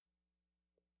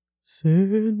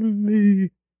Send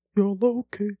me your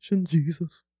location,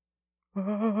 Jesus.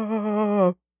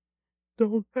 I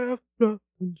don't have nothing,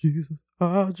 Jesus.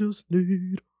 I just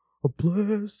need a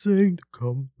blessing to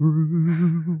come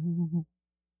through.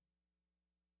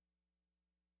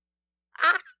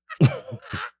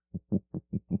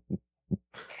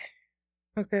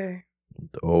 Okay.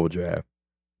 The Overdraft.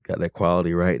 Got that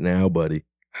quality right now, buddy.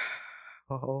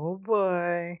 Oh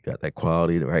boy. Got that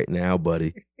quality right now,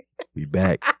 buddy. We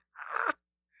back.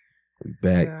 We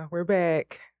back. Yeah, we're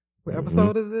back. What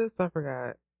episode is this? I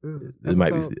forgot. It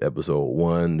might be episode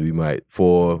 1. We might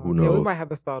 4. Who knows? Yeah, we might have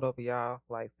to start over, y'all.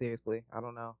 Like, seriously, I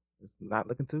don't know. It's not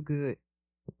looking too good.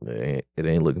 It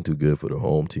ain't looking too good for the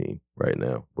home team right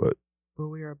now, but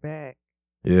we are back.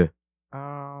 Yeah.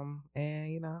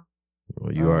 And you know,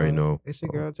 well, you already know. It's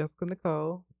your girl Jessica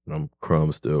Nicole. I'm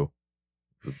Crumb still.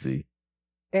 For Z.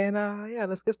 And yeah,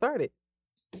 let's get started.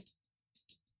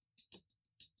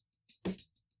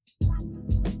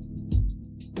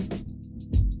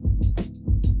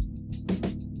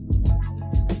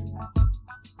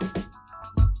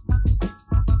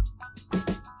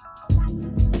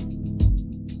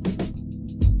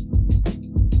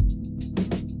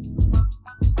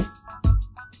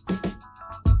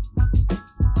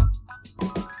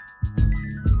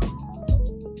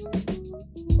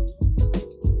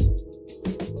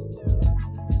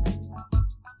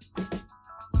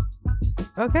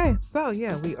 Okay, so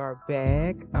yeah, we are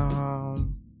back.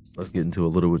 Let's get into a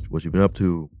little what you've been up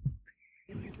to.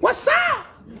 What's up?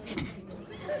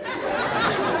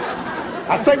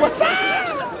 I say what's up?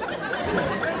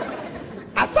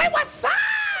 I say what's up?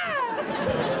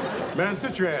 Man,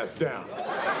 sit your ass down.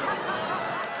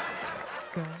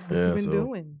 What you been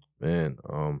doing? Man,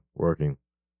 working.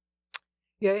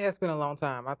 Yeah, it has been a long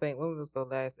time. I think when was the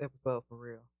last episode for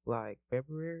real? Like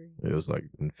February? It was like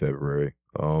in February.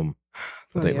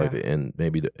 So, I think like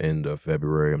maybe the end of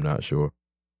February. I'm not sure.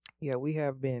 Yeah, we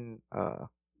have been.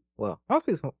 Well, I'll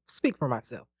speak for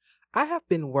myself. I have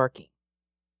been working.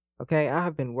 Okay, I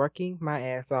have been working my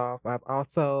ass off. I've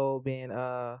also been,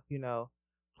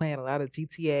 playing a lot of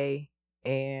GTA,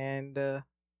 and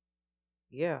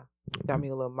yeah, got me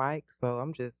a little mic. So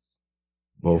I'm just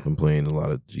both been playing a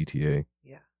lot of GTA.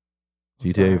 Yeah,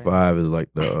 GTA 5 is like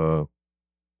the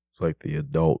it's like the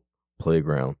adult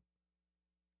playground.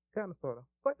 Kind of, sort of,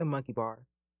 like the monkey bars.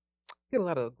 Get a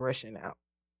lot of aggression out.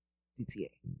 GTA.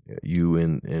 Yeah, you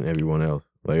and everyone else.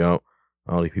 Like I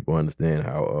don't think people understand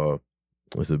how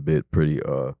it's a bit pretty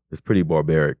it's pretty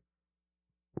barbaric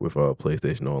with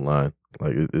PlayStation Online.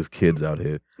 Like there's kids out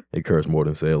here. They curse more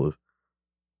than sailors.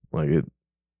 Like it.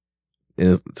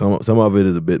 And some of it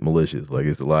is a bit malicious. Like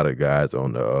it's a lot of guys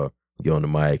on the get on the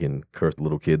mic and curse the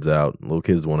little kids out. Little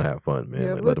kids want to have fun, man.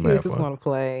 Yeah, like, let them have fun. Just want to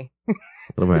play.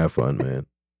 Let them have fun, man.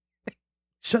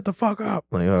 Shut the fuck up!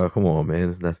 Like, come on,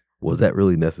 man. Was that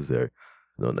really necessary?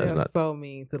 No, that's not. So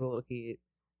mean to the little kids.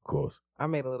 Of course. I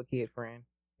made a little kid friend.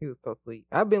 He was so sweet.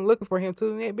 I've been looking for him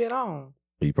too, and he ain't been on.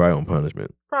 He probably on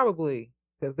punishment. Probably,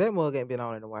 because that mug ain't been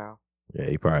on in a while. Yeah,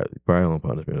 he probably on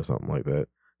punishment or something like that.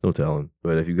 No telling.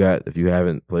 But if you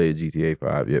haven't played GTA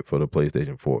 5 yet for the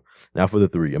PlayStation 4, now for the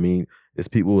 3, I mean, it's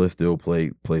people that still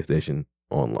play PlayStation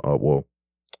on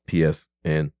PS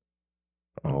and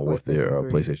with their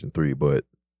PlayStation 3, but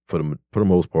for the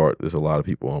most part, there's a lot of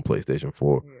people on PlayStation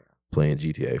 4 playing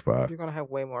GTA 5. You're gonna have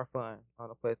way more fun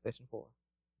on a PlayStation 4.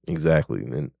 Exactly,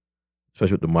 and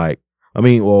especially with the mic. I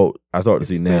mean, well, I start to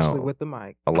see now, especially with the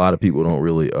mic, a lot of people don't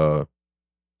really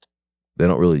they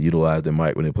don't really utilize their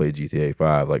mic when they play GTA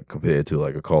 5, like compared to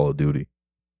like a Call of Duty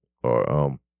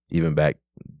or even back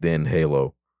then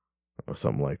Halo or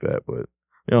something like that. But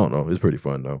I don't know, it's pretty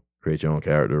fun though. Create your own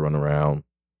character, run around.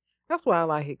 That's why I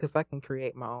like it, because I can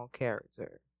create my own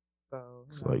character. So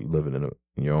it's like you living in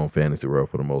your own fantasy world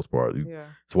for the most part. You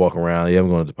just walk around. Yeah, I'm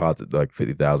going to deposit like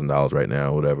 $50,000 right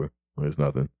now, whatever. It's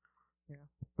nothing. Yeah,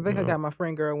 I think I got my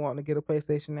friend girl wanting to get a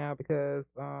PlayStation now because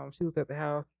she was at the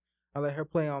house. I let her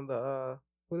play on the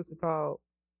what is it called,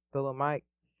 the little mic,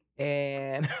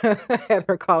 and had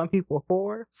her calling people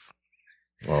whores.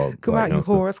 Oh, come out, you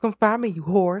whores! Come find me, you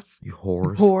whores! You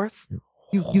whores! Whores!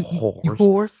 You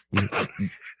whores!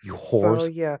 You whores! So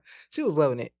yeah, she was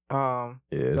loving it. Yeah,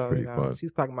 it's pretty fun.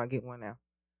 She's talking about getting one now,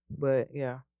 but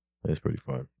yeah, it's pretty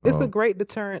fun. It's a great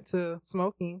deterrent to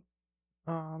smoking.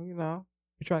 You're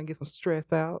trying to get some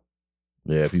stress out.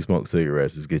 Yeah, if you smoke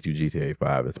cigarettes, just get you GTA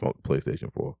 5 and smoke the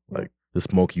PlayStation 4. Like, just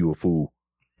smoke you a fool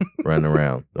running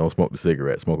around. Don't smoke the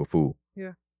cigarette, smoke a fool.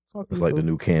 Yeah, it's like the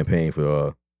new campaign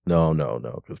for no,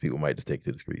 because people might just take it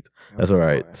to the streets. That's all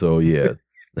right. Boy. So yeah,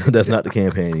 that's not the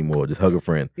campaign anymore. Just hug a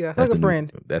friend. Yeah, hug a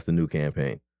friend. That's the new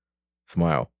campaign.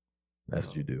 Smile. That's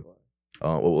what you do.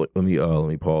 Well, let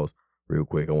me pause real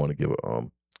quick. I want to give a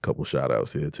couple shout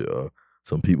outs here to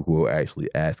some people who are actually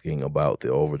asking about the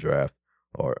overdraft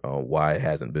or why it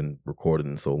hasn't been recorded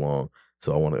in so long.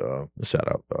 So I want to shout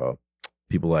out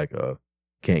people like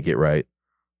Can't Get Right.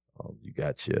 You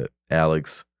got your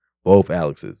Alex, both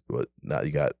Alexes, but now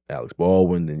you got Alex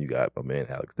Baldwin, then you got my man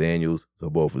Alex Daniels. So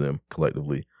both of them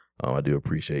collectively, I do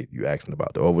appreciate you asking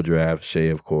about the overdraft. Shay,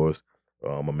 of course,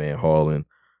 my man Harlan,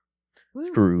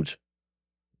 Scrooge,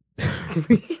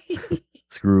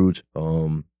 Scrooge,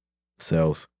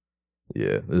 Cells.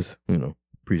 Yeah, this,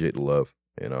 appreciate the love.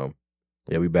 And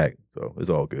yeah, we back. So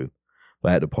it's all good. But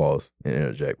I had to pause and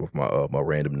interject with my my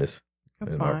randomness.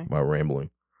 That's and fine. my rambling.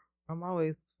 I'm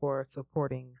always for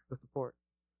supporting the support.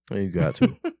 Yeah, you got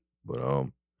to. But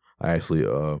I actually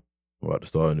about to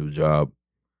start a new job,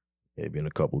 maybe in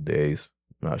a couple days.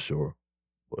 Not sure,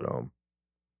 but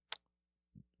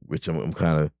which I'm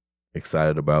kind of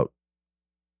excited about.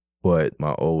 But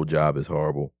my old job is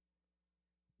horrible,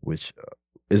 which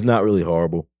is not really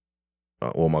horrible.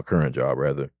 Well, my current job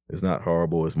rather, it's not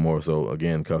horrible. It's more so,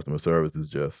 again, customer service is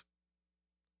just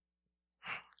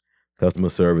customer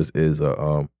service is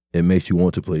it makes you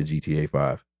want to play GTA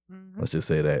 5. Let's just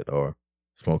say that, or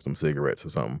smoke some cigarettes or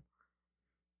something.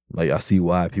 Like, I see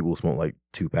why people smoke like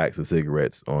 2 packs of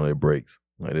cigarettes on their breaks.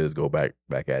 Like, they just go back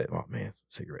at it. Oh man,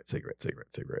 cigarette.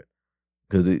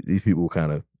 Because these people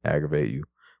kind of aggravate you,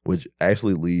 which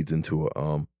actually leads into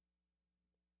a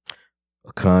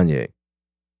Kanye,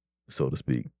 so to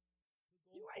speak.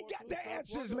 You ain't got the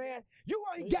answers, man. You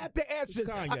ain't got the answers.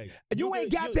 You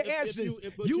ain't got the answers.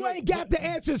 You ain't got the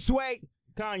answers, Sway.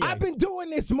 Kanye, I've been doing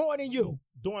this more than you.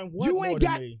 Doing what? You more ain't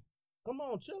than got. me? Come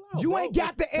on, chill out. You bro. ain't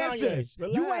got the Kanye, answers.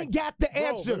 relax. You ain't got the Bro,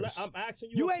 answers. I'm asking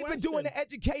you. You a ain't been question. doing the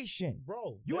education,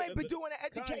 bro. You ain't been doing the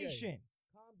education.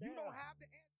 Calm down. You don't have the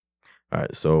answers. All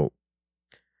right, so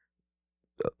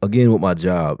again with my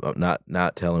job, I'm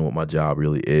not telling what my job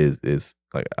really is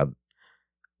like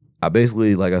I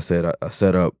basically, like I said, I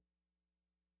set up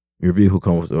your vehicle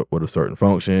comes with a certain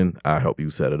function. I help you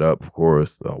set it up, of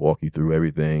course. I'll walk you through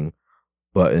everything,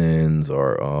 buttons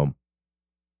or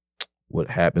what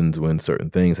happens when certain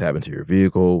things happen to your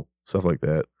vehicle, stuff like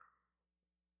that.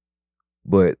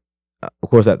 But of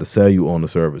course, I have to sell you on the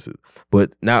services,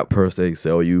 but not per se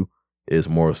sell you. It's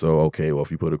more so, okay, well,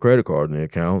 if you put a credit card in the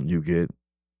account, you get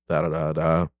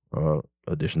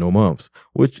additional months,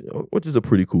 which is a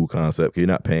pretty cool concept. You're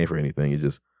not paying for anything. You're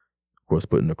just, of course,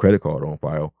 putting the credit card on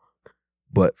file.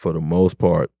 But for the most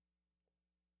part,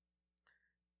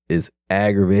 it's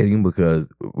aggravating because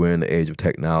we're in the age of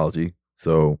technology.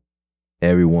 So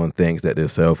everyone thinks that their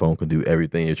cell phone can do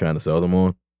everything you're trying to sell them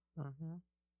on.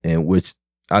 And which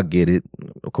I get it,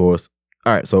 of course.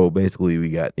 All right, so basically we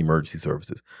got emergency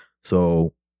services.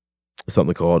 So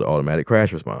something called automatic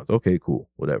crash response. Okay, cool,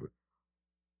 whatever.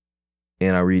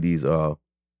 And I read these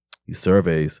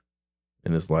surveys,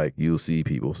 and it's like you'll see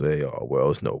people say, "Oh, well,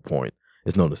 it's no point.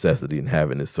 It's no necessity in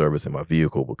having this service in my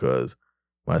vehicle because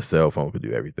my cell phone could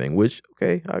do everything." Which,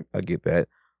 okay, I get that,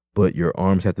 but your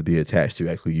arms have to be attached to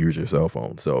actually use your cell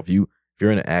phone. So if you're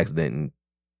in an accident and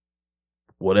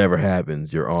whatever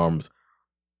happens, your arms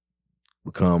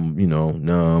become,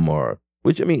 numb or,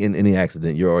 which, I mean, in any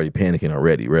accident, you're already panicking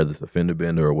already, whether it's a fender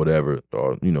bender or whatever,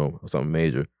 or, something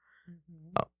major.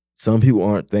 Some people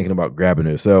aren't thinking about grabbing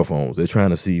their cell phones. They're trying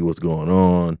to see what's going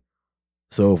on.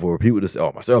 So for people to say,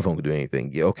 oh, my cell phone can do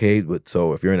anything. Yeah, okay. But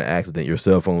so if you're in an accident, your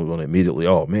cell phone is going to immediately,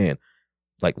 oh, man,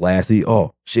 like Lassie,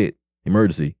 oh, shit,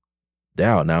 emergency,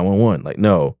 dial 911. Like,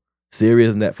 no, Siri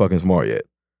isn't that fucking smart yet.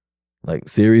 Like,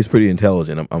 Siri's pretty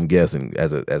intelligent, I'm guessing,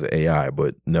 as an AI,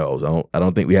 but no, I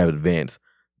don't think we have advanced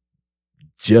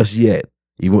just yet.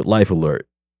 Even with Life Alert,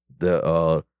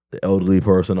 the elderly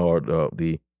person or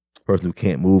the person who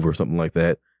can't move or something like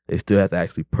that, they still have to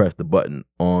actually press the button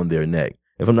on their neck.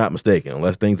 If I'm not mistaken,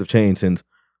 unless things have changed since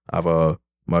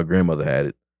my grandmother had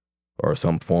it or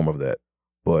some form of that.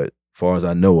 But as far as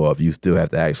I know of, you still have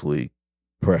to actually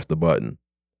press the button.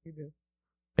 You do.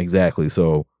 Exactly.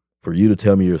 So for you to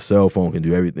tell me your cell phone can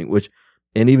do everything,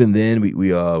 and even then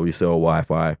we sell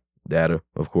Wi-Fi data,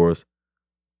 of course.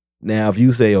 Now, if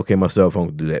you say, okay, my cell phone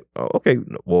can do that, okay,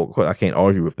 well, I can't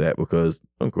argue with that because,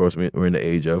 of course, we're in the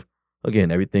age of,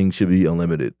 again, everything should be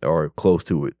unlimited or close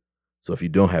to it. So if you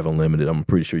don't have unlimited, I'm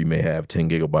pretty sure you may have 10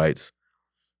 gigabytes,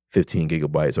 15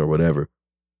 gigabytes, or whatever.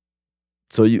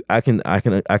 So I can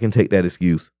take that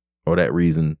excuse or that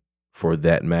reason for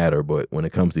that matter. But when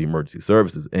it comes to emergency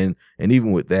services, and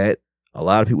even with that, a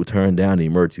lot of people turn down the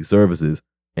emergency services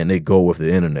and they go with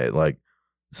the internet. Like,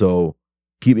 so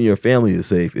keeping your family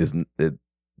safe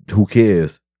who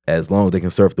cares as long as they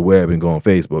can surf the web and go on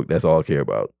Facebook, that's all I care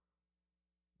about.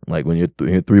 Like when your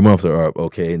 3 months are up,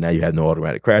 okay, now you have no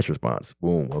automatic crash response.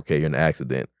 Boom, okay, you're in an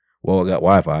accident. Well, I got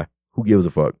Wi-Fi. Who gives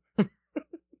a fuck?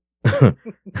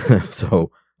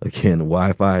 So again,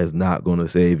 Wi-Fi is not going to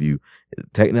save you.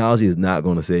 Technology is not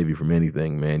going to save you from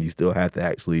anything, man. You still have to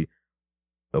actually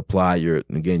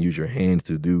use your hands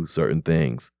to do certain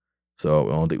things. So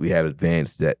I don't think we have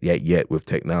advanced that yet with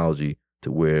technology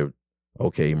to where,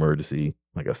 okay, emergency,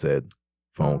 like I said,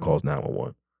 phone calls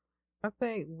 911. I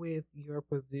think with your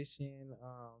position,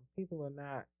 people are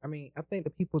not. I mean, I think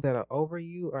the people that are over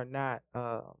you are not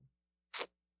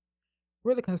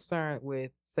really concerned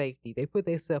with safety. They put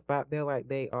themselves out there like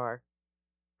they are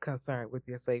concerned with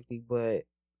your safety, but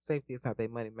safety is not their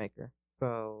money maker.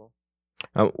 So,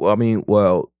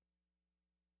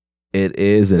 it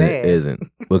is and it sad.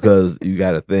 isn't, because you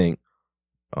got to think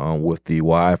with the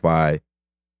Wi-Fi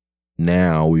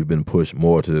now, we've been pushed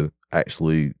more to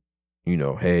actually,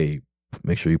 hey,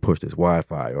 make sure you push this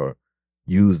Wi-Fi or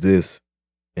use this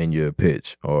in your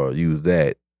pitch or use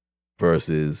that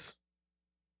versus,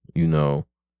 just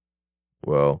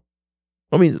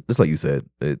like you said,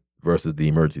 versus the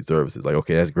emergency services. Like,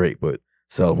 okay, that's great, but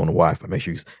sell them on the Wi-Fi. Make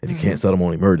sure if you can't sell them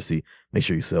on emergency, make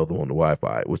sure you sell them on the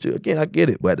Wi-Fi. Which again, I get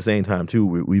it, but at the same time too,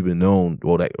 we've been known.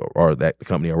 Well, that the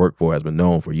company I work for has been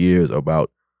known for years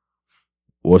about.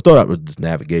 Well, it started out with just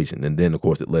navigation, and then of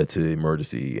course it led to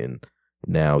emergency, and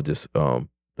now just the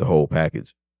whole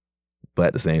package. But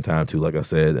at the same time too, like I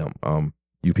said,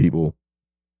 you people.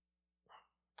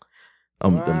 I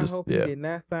hope you did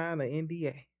not sign an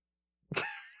NDA.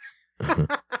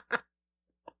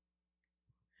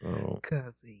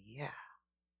 Cause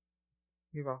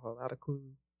give off a lot of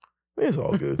clues. It's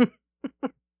all good.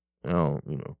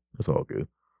 It's all good.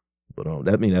 But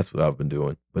that's what I've been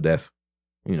doing. But that's,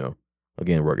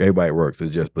 again, work. Everybody works.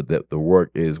 It's just, but the work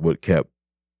is what kept,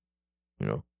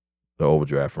 the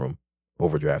overdraft from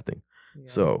overdrafting. Yeah.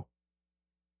 So,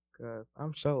 cause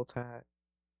I'm so tired.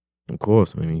 Of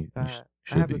course, I mean, I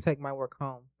have to take my work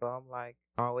home, so I'm like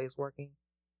always working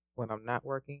when I'm not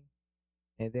working.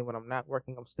 And then when I'm not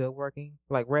working, I'm still working.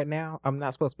 Like right now, I'm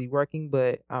not supposed to be working,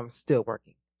 but I'm still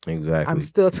working. Exactly. I'm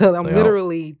still telling. I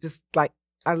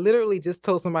literally just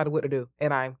told somebody what to do,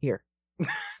 and I'm here.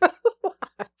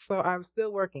 So I'm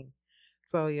still working.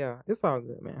 So yeah, it's all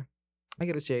good, man. I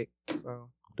get a check. So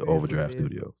the Overdraft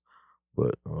Studios,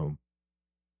 but a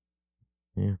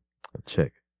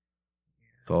check.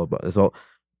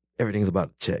 Everything's about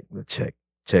a check. The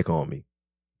check on me.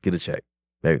 Get a check.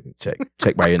 Everything check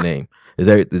by your name.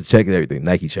 The check is everything.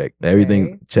 Nike check.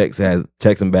 Everything checks has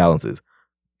checks and balances.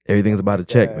 Everything's about a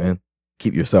check, man.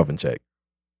 Keep yourself in check.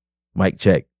 Mic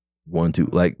check. 1, 2.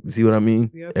 Like, you see what I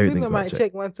mean? Yeah, everything's about check.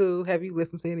 Check 1, 2. Have you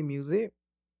listened to any music?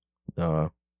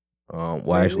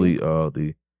 Actually,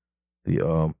 the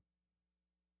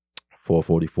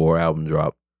 444 album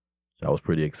dropped. I was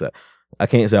pretty excited. I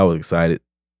can't say I was excited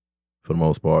for the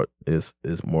most part. It's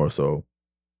more so,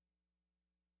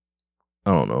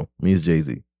 I don't know. Me, it's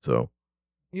Jay-Z. So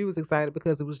you was excited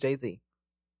because it was Jay-Z,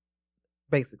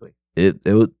 basically. It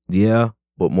was, yeah,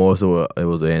 but more so it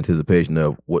was an anticipation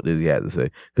of what does he have to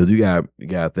say. Because you gotta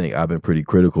think, I've been pretty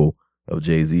critical of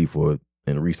Jay-Z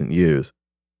in recent years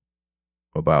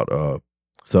about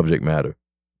subject matter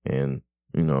and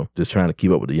just trying to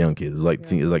keep up with the young kids. It's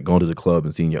like going to the club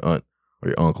and seeing your aunt or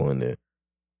your uncle in there.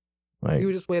 Like, you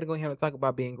were just waiting on him to talk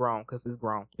about being grown because it's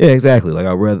grown. Yeah, exactly. Like,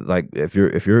 I'd rather, like, if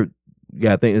you're you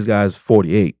gotta think this guy's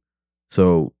 48,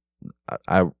 so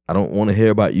I don't want to hear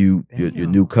about your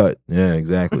new cut. Yeah,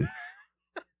 exactly.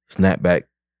 Snapback.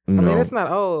 I mean, it's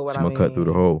not old. But someone cut through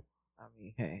the hole. I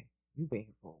mean, hey, you've been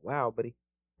here for a while, buddy.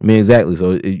 I mean, exactly.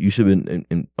 So you should have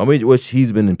been. Which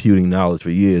he's been imputing knowledge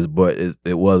for years, but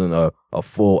it wasn't a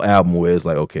full album where it's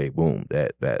like, okay, boom,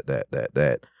 that,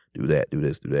 do that, do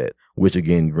this, do that. Which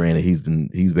again, granted,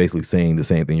 he's basically saying the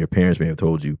same thing your parents may have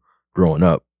told you growing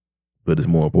up, but it's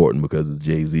more important because it's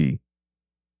Jay-Z.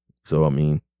 So I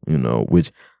mean,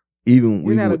 which even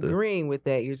you're not agreeing with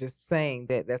that. You're just saying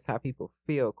that that's how people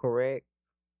feel, correct?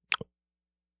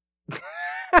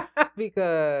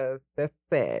 Because that's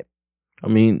sad. I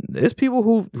mean, there's people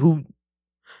who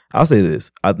I'll say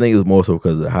this. I think it was more so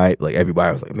because of the hype. Like,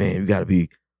 everybody was like, man, we got to be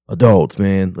adults,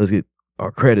 man. Let's get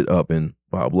our credit up and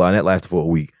blah, blah. And that lasted for a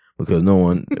week because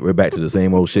we're back to the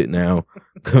same old shit now,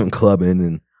 clubbing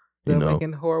and, still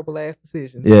making horrible ass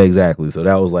decisions. Yeah, exactly. So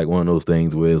that was like one of those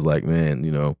things where it's like, man,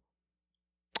 you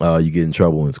get in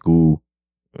trouble in school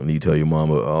and you tell your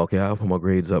mama, oh, okay, I'll put my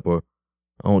grades up or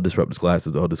I won't disrupt this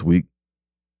classes all this week.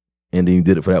 And then you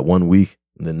did it for that 1 week.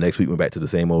 And then next week went back to the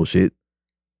same old shit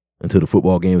until the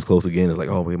football game was close again. It's like,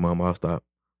 oh, wait, mom, I'll stop.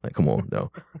 Like, come on,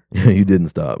 no, you didn't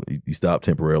stop. You stopped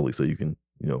temporarily so you can,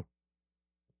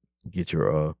 get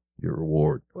your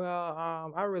reward.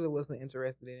 Well, I really wasn't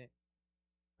interested in it.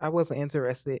 I wasn't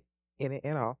interested in it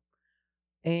at all.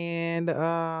 And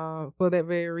for that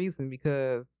very reason,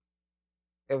 because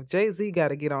if Jay-Z got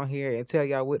to get on here and tell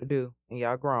y'all what to do and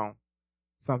y'all grown,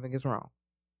 something is wrong.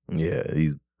 Yeah,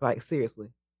 he's like seriously.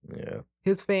 Yeah.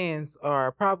 His fans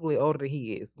are probably older than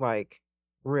he is. Like,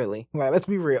 really. Like, let's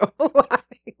be real.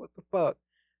 Like, what the fuck?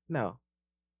 No.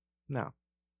 No.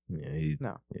 Yeah,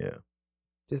 no. Yeah.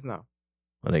 Just no.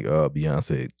 I think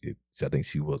Beyonce, I think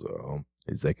she was a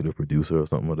executive producer or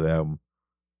something of the album.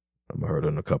 I heard her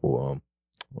in a couple on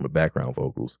the background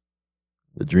vocals.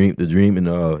 The dream,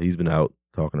 and he's been out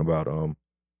talking about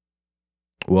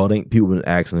well, I think people have been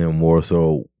asking him more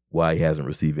so why he hasn't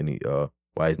received any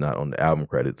why he's not on the album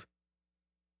credits.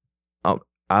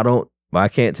 I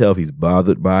can't tell if he's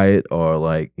bothered by it or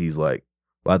like he's like,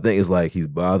 but I think it's like he's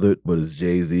bothered, but it's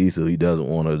Jay-Z, so he doesn't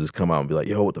want to just come out and be like,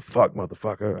 yo, what the fuck,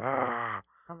 motherfucker? Ah.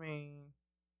 I mean,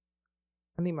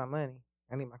 I need my money.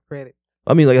 I need my credits.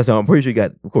 I mean, like I said, I'm pretty sure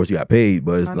of course you got paid,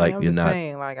 but it's I'm like just you're not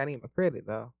saying, like, I need my credit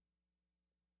though.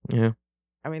 Yeah.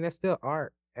 I mean, that's still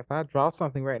art. If I draw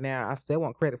something right now, I still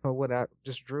want credit for what I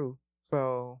just drew.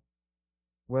 So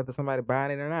whether somebody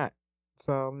buying it or not.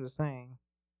 So I'm just saying.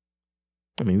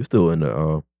 I mean, we're still in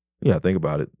the think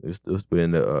about it. It's still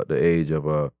in the age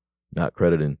of not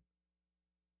crediting.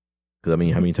 Because I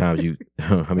mean, how many times you see,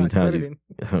 it's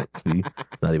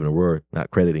not even a word,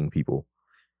 not crediting people.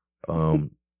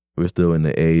 We're still in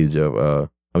the age of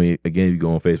I mean, again, if you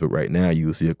go on Facebook right now, you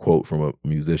will see a quote from a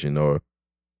musician or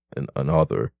an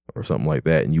author or something like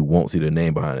that, and you won't see the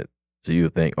name behind it. So you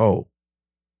would think, oh,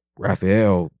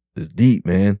 Raphael is deep,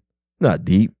 man. Not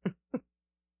deep.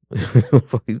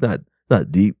 He's not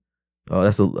deep. Oh,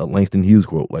 that's a Langston Hughes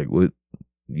quote. Like, what?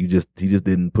 He just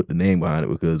didn't put the name behind it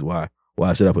because why?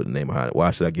 Why should I put the name behind it?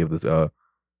 Why should I give this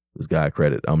guy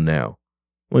credit? I'm now.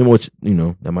 I mean, which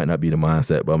that might not be the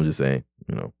mindset, but I'm just saying,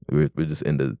 we're just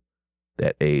into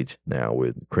that age now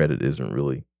where credit isn't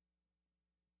really.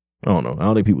 I don't know. I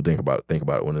don't think people think about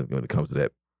it when it comes to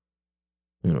that.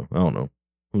 I don't know.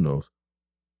 Who knows?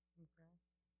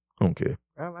 I don't care.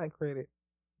 I like credit.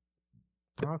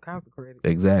 All kinds of credit.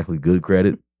 Exactly. Good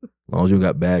credit. As long as you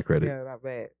got bad credit. Yeah, not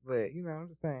bad. But I'm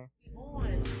just saying.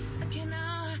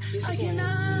 I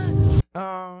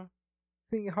cannot.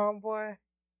 See your homeboy?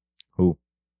 Who?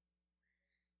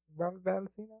 Robert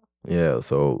Valentino? Yeah,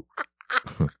 so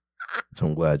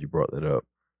I'm glad you brought that up.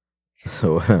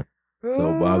 So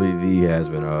Bobby V has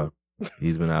been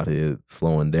he's been out here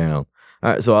slowing down.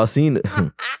 All right, so I've seen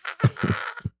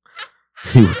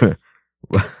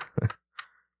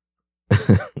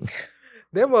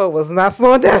That mug was not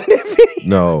slowing down in that video.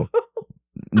 No.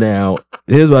 Now,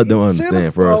 here's what I don't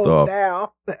understand first off.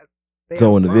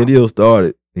 So when the video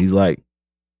started, he's like,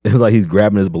 it's like he's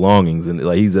grabbing his belongings and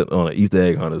like he's on an Easter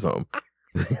egg hunt or something.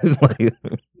 It's like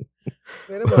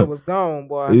that mug was gone,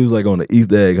 boy. He was like on an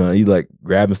Easter egg hunt. He's like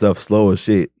grabbing stuff slow as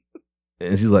shit.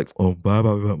 And she's like, oh, bye,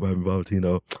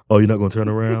 Valentino. Oh, you're not going to turn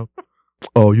around?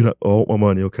 Oh, you're not. Oh, my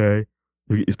money, okay?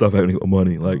 You get your stuff out and get my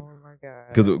money. Like, oh my God.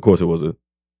 Because, of course, it was a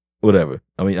whatever.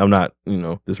 I mean, I'm not,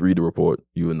 just read the report.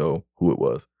 You would know who it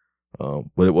was.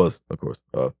 But it was, of course,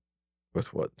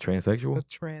 what's what? Transsexual? A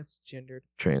transgendered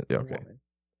woman.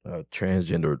 A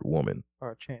transgendered woman.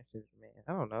 Or a transgendered man.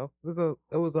 I don't know.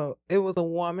 It was a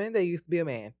woman that used to be a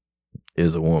man.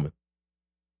 Is a woman.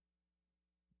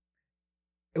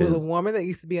 It was a woman that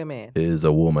used to be a man. Is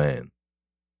a woman.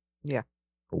 Yeah.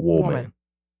 A woman.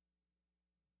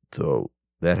 So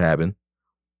that happened.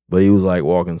 But he was like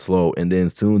walking slow. And then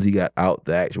as soon as he got out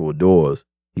the actual doors,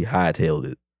 he hightailed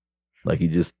it. Like he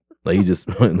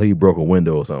broke a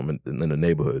window or something in the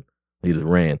neighborhood. He just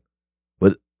ran.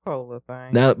 But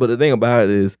thing. Now, but the thing about it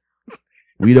is,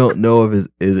 we don't know if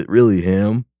is it really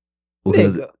him?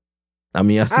 Because Nigga. I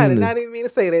mean, I did not even mean to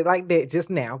say that like that just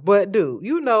now. But dude,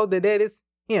 you know that is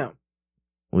him.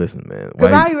 Listen, man.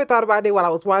 Because I even thought about it while I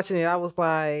was watching it. I was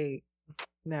like,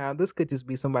 now this could just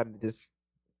be somebody that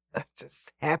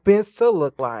just happens to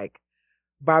look like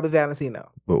Bobby Valentino.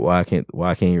 But why can't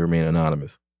he remain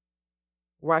anonymous?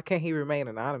 Why can't he remain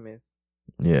anonymous?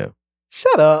 Yeah.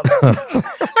 Shut up.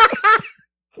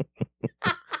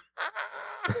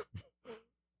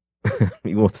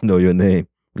 He wants to know your name.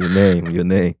 Your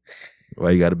name.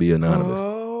 Why you got to be anonymous?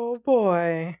 Oh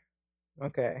boy.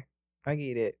 Okay, I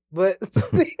get it, but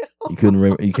still. He couldn't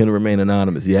remain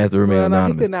anonymous. He has to remain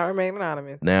anonymous. He could not remain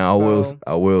anonymous. Now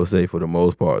I will say for the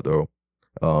most part though,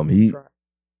 he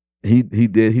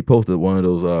posted one of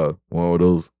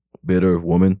those bitter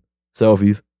woman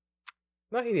selfies,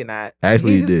 No, he did not.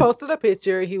 Actually, he he just did. posted a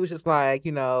picture. He was just like,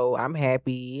 I'm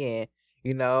happy,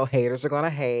 and haters are gonna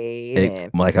hate,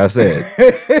 and Like I said,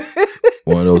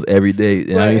 one of those everyday.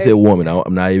 And I even said woman.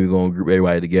 I'm not even going to group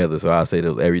everybody together. So I say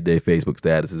those everyday Facebook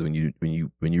statuses when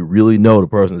you really know the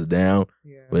person is down.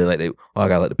 Yeah. But like I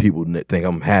gotta let the people think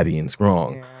I'm happy and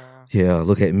strong. Yeah,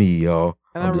 look at me, y'all.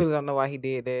 And I really don't know why he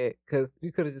did that, because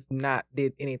you could have just not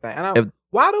did anything.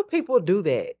 Why do people do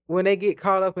that when they get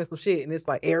caught up in some shit and it's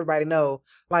like everybody know?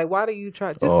 Like, why do you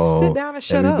try? Just sit down and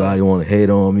shut everybody up. want to hate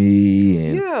on me,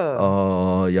 and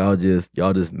Yeah. y'all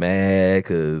just mad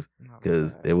because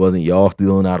it wasn't y'all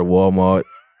stealing out of Walmart.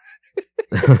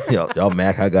 y'all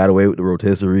mad I got away with the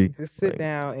rotisserie. Just sit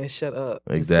down and shut up.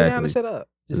 Exactly. Just sit down and shut up.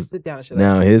 Just sit down and shut up.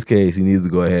 Now in his case, he needs to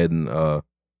go ahead and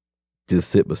just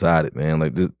sit beside it, man.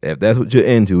 Like, if that's what you're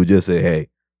into, just say, hey,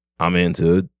 I'm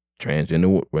into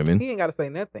transgender women. He ain't got to say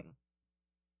nothing.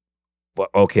 But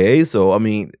okay, so I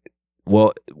mean,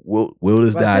 will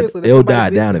this die? Seriously, It'll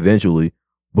die down eventually,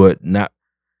 but not.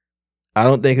 I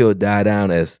don't think it'll die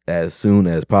down as soon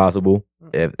as possible.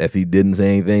 If he didn't say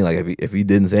anything, like if he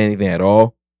didn't say anything at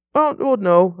all, well,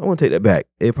 no, I want to take that back.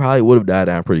 It probably would have died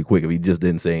down pretty quick if he just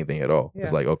didn't say anything at all. Yeah.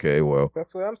 It's like, okay, well,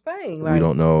 that's what I'm saying. We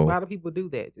don't know. A lot of people do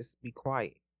that. Just be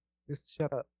quiet. Just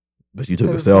shut up. But you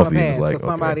took a selfie, and it's like, okay.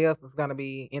 Somebody else is gonna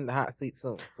be in the hot seat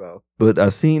soon. So, but I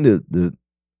seen the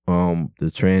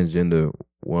transgender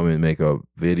woman make a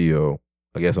video,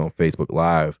 I guess on Facebook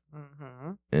Live,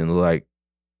 and like,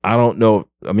 I don't know.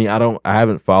 I mean, I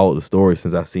haven't followed the story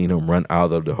since I seen him run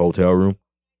out of the hotel room.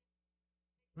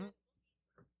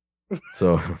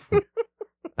 So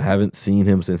I haven't seen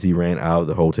him since he ran out of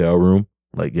the hotel room,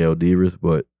 like Gail Devers,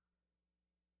 but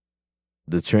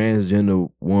the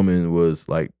transgender woman was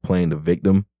like playing the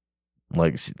victim.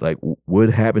 Like, what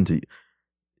happened to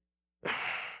you?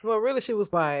 Well, really, she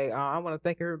was like, I want to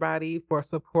thank everybody for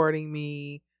supporting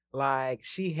me. Like,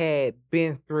 she had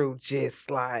been through just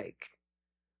like,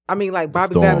 I mean, like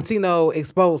Bobby Valentino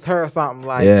exposed her or something.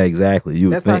 Like, yeah, exactly.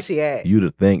 That's how she acts. You'd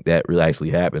have think that really actually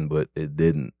happened, but it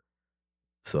didn't.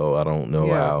 So I don't know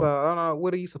how. So I don't know.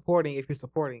 What are you supporting if you're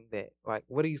supporting that? Like,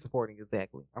 what are you supporting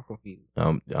exactly? I'm confused.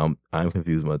 I'm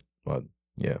confused my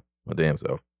damn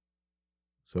self.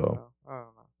 So I don't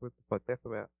know what the fuck that's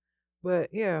about. But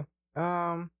yeah,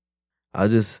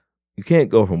 you can't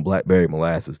go from Blackberry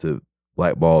molasses to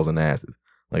black balls and asses.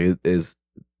 Like you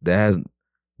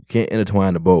can't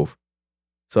intertwine the both.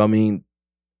 So I mean,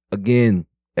 again,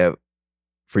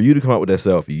 for you to come out with that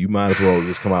selfie, you might as well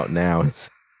just come out now and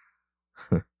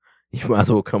you might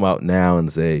as well come out now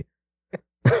and say,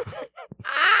 I'm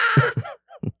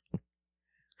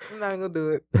not gonna do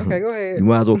it. Okay, go ahead. You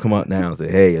might as well come out now and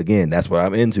say, hey, again, that's what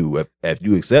I'm into. If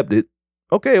you accept it,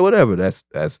 okay, whatever. That's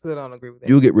still don't agree with that.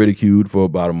 You'll get ridiculed for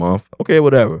about a month. Okay,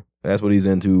 whatever. That's what he's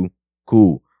into.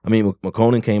 Cool. I mean,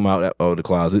 McConan came out of the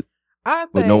closet,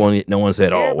 but no one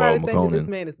said, "Oh, well, McConan." This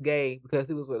man is gay because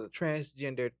he was with a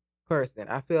transgendered person.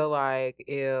 I feel like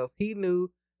if he knew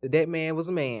that man was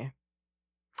a man,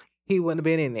 he wouldn't have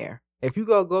been in there. If you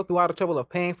go through all the trouble of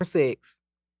paying for sex,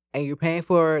 and you're paying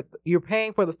for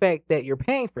the fact that you're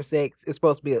paying for sex is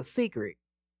supposed to be a secret,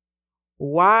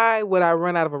 why would I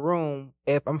run out of a room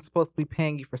if I'm supposed to be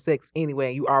paying you for sex anyway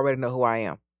and you already know who I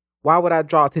am? Why would I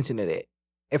draw attention to that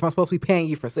if I'm supposed to be paying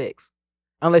you for sex?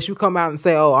 Unless you come out and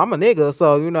say, oh, I'm a nigga,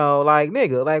 so,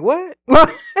 nigga. Like, what?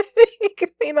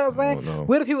 You know what I'm saying?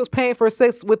 What if he was paying for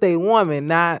sex with a woman,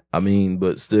 not... I mean,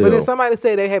 but still... But then somebody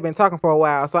said they had been talking for a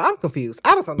while, so I'm confused.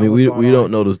 I just don't know we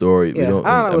don't know the story. Yeah, I don't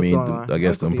know what's going on. I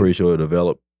guess I'm pretty sure it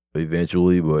developed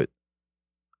eventually, but,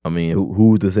 I mean,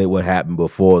 who's to say what happened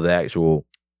before the actual...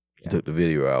 He took the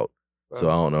video out. So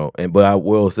I don't know. But I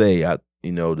will say,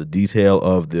 the detail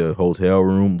of the hotel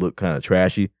room looked kind of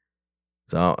trashy.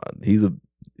 So he's a...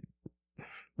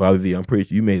 Bobby V, I'm pretty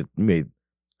sure you made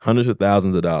hundreds of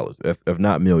thousands of dollars, if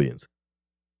not millions.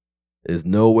 There's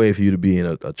no way for you to be in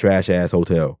a trash ass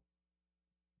hotel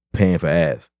paying for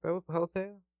ass. That was the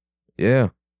hotel? Yeah.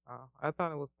 Oh, I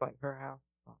thought it was like her house.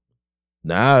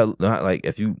 Nah, not like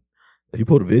if you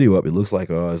pull the video up, it looks like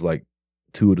it's like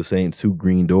two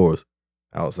green doors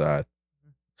outside.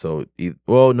 So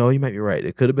no, you might be right.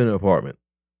 It could have been an apartment.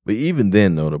 But even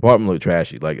then, though, the apartment looked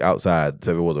trashy. Like outside,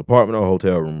 so if it was an apartment or a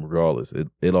hotel room, regardless,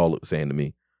 it all looked the same to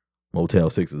me.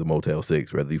 Motel 6 is a Motel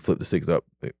 6. Whether you flip the 6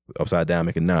 upside down,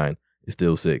 make it 9, it's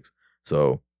still 6.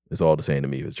 So it's all the same to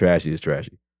me. If it's trashy, it's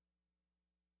trashy.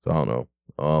 So I don't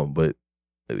know. But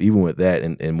even with that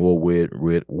and more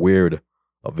weird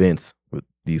events with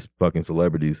these fucking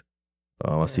celebrities,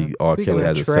 I see R. Kelly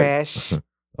has a sex.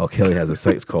 R. Kelly has a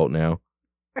sex cult now.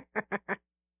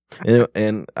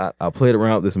 And I played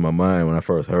around with this in my mind when I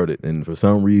first heard it, and for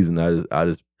some reason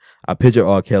I picture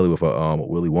R. Kelly with a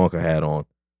Willy Wonka hat on,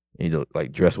 and he just,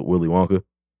 like dressed with Willy Wonka,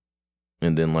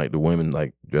 and then like the women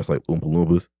like dressed like Oompa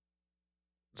Loompas.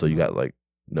 So you got like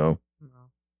no,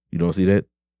 you don't see that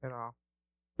at all.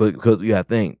 but because you got to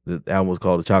think the album was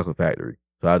called The Chocolate Factory,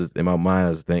 so I just in my mind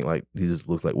I just think like he just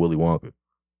looks like Willy Wonka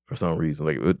for some reason.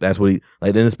 Like that's what he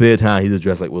like in his spare time he just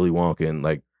dressed like Willy Wonka, and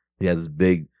like he had this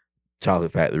big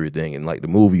chocolate factory thing, and like the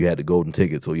movie you had the golden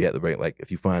ticket, so you had to bring like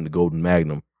if you find the golden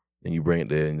magnum and you bring it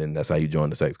there, and then that's how you join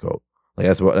the sex cult. Like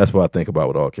that's what I think about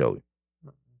with R. Kelly.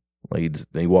 Like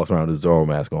he walks around with a Zorro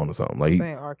mask on or something. Like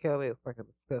saying R. Kelly is like a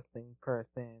disgusting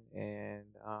person, and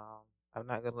I'm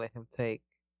not gonna let him take.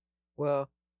 Well,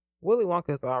 Willy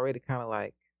Wonka is already kind of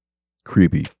like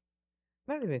creepy.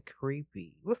 not even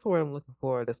creepy. What's the word I'm looking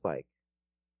for? That's like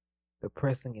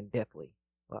depressing and deathly.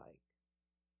 Like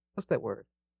what's that word?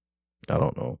 I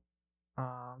don't know.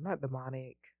 Not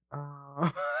demonic.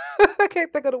 I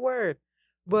can't think of the word.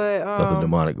 But Nothing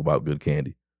demonic about good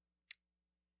candy.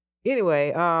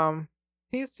 Anyway,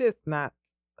 he's just not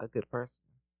a good person.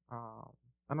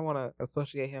 I don't want to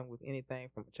associate him with anything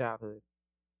from childhood.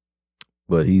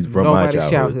 But he's from my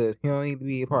childhood. He don't need to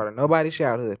be a part of nobody's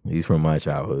childhood. He's from my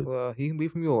childhood. Well, he can be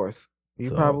from yours. He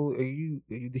So- probably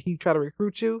did he try to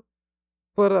recruit you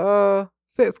for the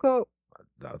sex cult?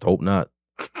 I hope not.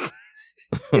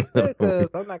 Because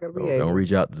I'm not gonna be able. Don't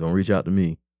reach out. Don't reach out to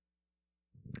me.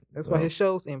 That's why his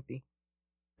show's empty.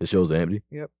 The show's empty.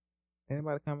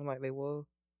 Anybody coming like they was?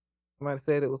 Somebody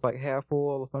said it was like half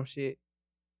full or some shit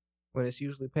when it's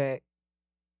usually packed.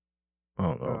 I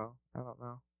don't know. I don't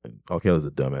know. R. Kelly's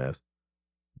a dumbass.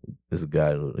 This is a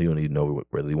guy he don't even know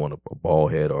whether he want a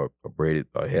bald head or a braided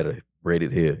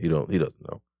braided hair. He doesn't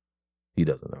know. He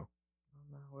doesn't know.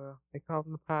 Well, they call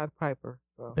him the Pied Piper,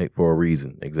 so For a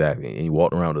reason, exactly. And he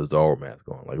walked around with a Zorro mask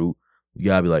on. Like who? You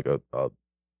gotta be like a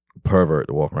pervert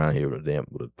to walk around here with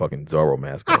a fucking Zorro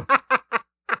mask on.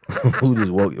 Who just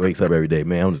wakes up every day,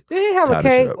 man? I'm just did he have a tired of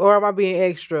cape shit up. or am I being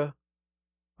extra?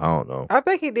 I don't know. I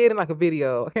think he did in like a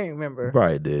video. I can't remember. He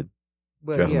probably did.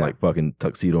 But Dressing yeah, like fucking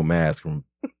tuxedo mask from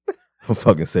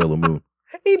fucking Sailor Moon.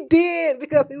 he did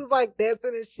because he was like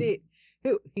dancing and shit.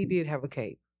 He did have a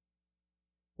cape.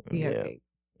 He had a cape.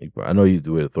 I know you used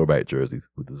to wear the throwback jerseys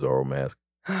with the Zorro mask.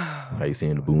 How you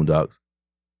seen the Boondocks?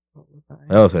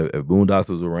 Else, if Boondocks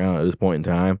was around at this point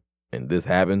in time and this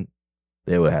happened,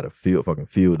 they would have had a fucking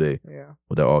field day Yeah.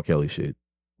 with that R. Kelly shit.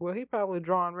 Well, he probably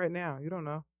drawing right now. You don't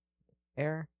know,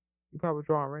 Aaron. You probably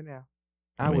drawing right now.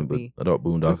 I mean, would but be. I thought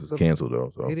Boondocks was canceled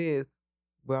though. So It is.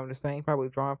 But I'm just saying, probably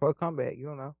drawing for a comeback. You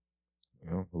don't know.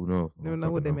 who knows? You don't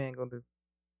know what that man gonna do.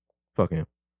 Fuck him.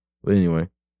 But anyway.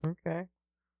 Okay.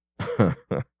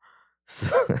 So,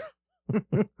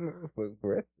 That's so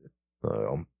aggressive.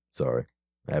 I'm sorry.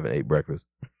 I haven't ate breakfast.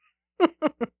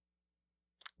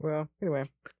 Well, anyway,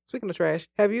 speaking of trash,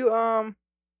 have you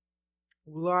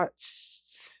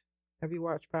watched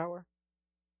Power?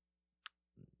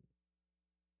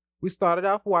 We started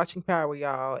off watching Power,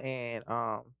 y'all, and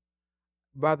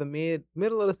by the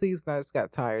middle of the season, I just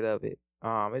got tired of it.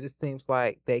 It just seems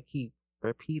like they keep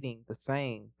repeating the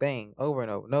same thing over and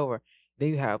over and over. Then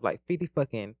you have like 50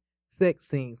 fucking sex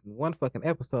scenes in one fucking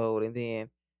episode, and then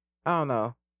I don't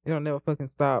know, it'll never fucking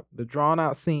stop. The drawn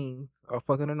out scenes are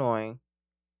fucking annoying.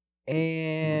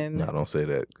 And No, don't say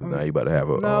that because now you about to have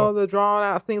a. no, the drawn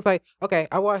out scenes. Like, okay,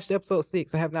 I watched episode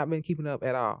 6. I have not been keeping up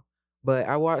at all, but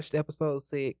I watched episode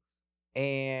 6,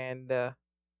 and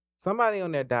somebody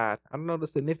on there died. I don't know the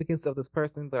significance of this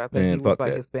person, but I think Man, he was fuck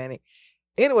like that. Hispanic.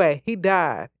 Anyway, he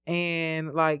died,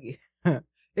 and like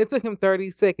it took him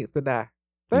 30 seconds to die.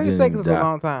 30 didn't seconds is a die.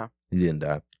 long time. He didn't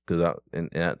die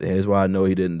here's why I know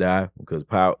he didn't die because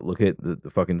Power. Look at the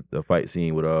fucking the fight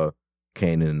scene with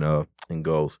Kanan and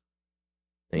Ghost.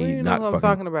 And What do he you know knocked who I'm fucking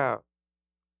talking about?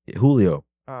 Julio.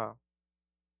 Oh,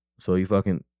 So he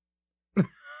fucking. All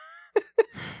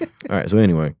right. So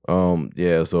anyway,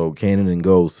 yeah. So Kanan and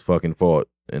Ghost fucking fought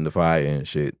in the fire and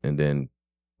shit, and then,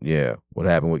 yeah, what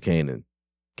happened with Kanan?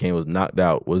 Kanan was knocked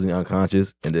out, wasn't he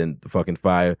unconscious, and then the fucking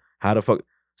fire. How the fuck?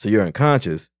 So you're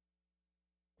unconscious,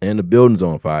 and the building's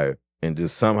on fire, and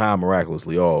just somehow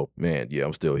miraculously, oh man, yeah,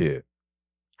 I'm still here.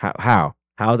 How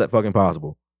is that fucking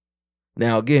possible?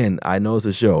 Now again, I know it's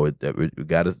a show. It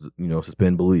got to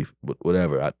suspend belief, but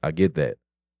whatever. I get that,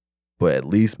 but at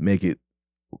least make it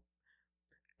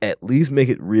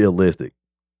realistic.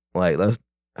 Like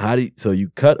so you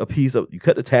cut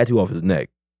the tattoo off his neck.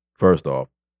 First off,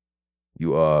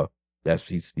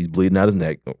 he's bleeding out his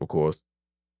neck, of course.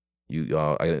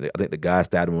 I think the guy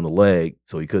stabbed him on the leg,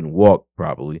 so he couldn't walk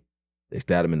properly. They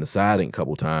stabbed him in the side a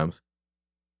couple times.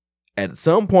 at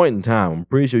some point in time, I'm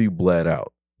pretty sure you bled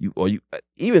out.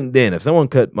 Even then, if someone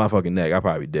cut my fucking neck, I'd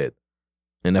probably be dead.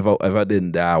 And if I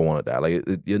didn't die, I want to die. Like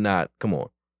you're not. Come on,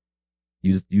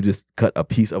 you just cut a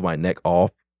piece of my neck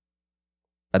off.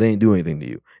 I didn't do anything to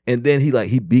you. And then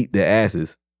he beat their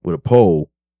asses with a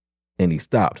pole, and he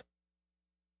stopped.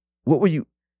 What were you?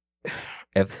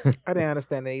 I didn't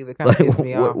understand that either. Kind of pissed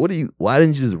me off. What do you? Why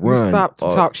didn't you just run? You stop to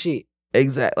talk shit.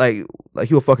 Exactly. Like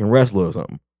you a fucking wrestler or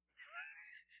something.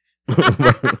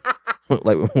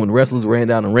 Like when wrestlers ran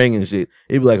down the ring and shit,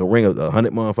 it'd be like a ring of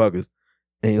 100 motherfuckers,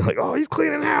 and he's like, "Oh, he's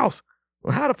cleaning house."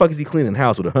 Well, how the fuck is he cleaning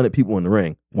house with 100 people in the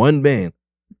ring? One man.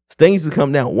 Sting used to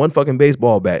come down, one fucking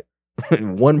baseball bat,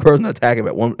 one person attack him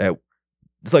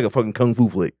it's like a fucking kung fu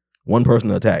flick. One person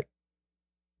to attack,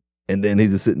 and then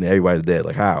he's just sitting there. Everybody's dead.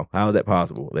 Like how? How is that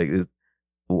possible? Like,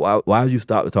 why would you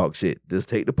stop to talk shit? Just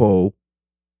take the pole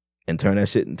and turn that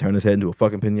shit and turn his head into a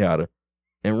fucking pinata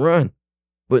and run.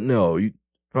 But no, you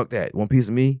fuck that. One piece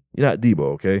of me, you're not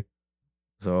Debo, okay?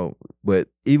 So, but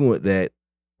even with that,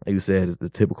 like you said, it's the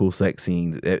typical sex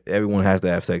scenes. Everyone has to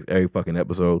have sex every fucking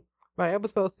episode. Like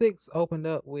episode 6 opened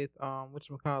up with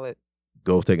whatchamacallit?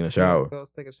 Ghost taking a shower.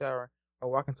 Ghost taking a shower. Or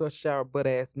walking to a shower butt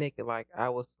ass naked. Like I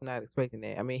was not expecting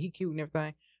that. I mean, he cute and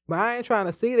everything. But I ain't trying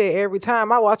to see that every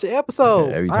time I watch an episode.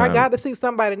 Yeah, every time. I got to see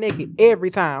somebody naked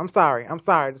every time. I'm sorry.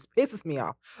 It just pisses me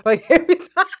off. Like every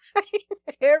time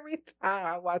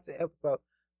I watch an episode,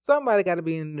 somebody got to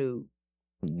be in the nude.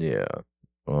 Yeah.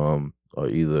 Or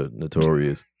either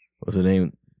Notorious. What's her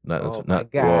name?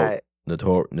 God.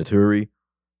 Notori.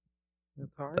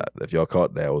 If y'all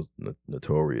caught that, was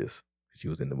Notorious. She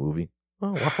was in the movie.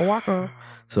 Oh, waka waka.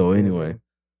 So anyway.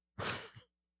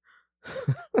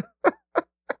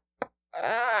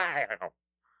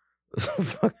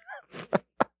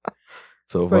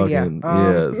 So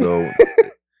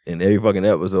in every fucking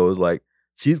episode, it's like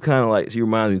she's kind of like, she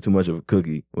reminds me too much of a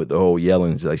Cookie with the whole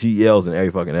yelling. She yells in every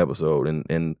fucking episode,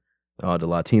 and the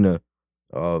Latina,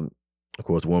 of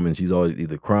course, woman, she's always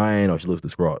either crying or she looks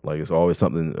distraught. Like it's always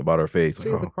something about her face. She's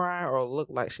either crying or look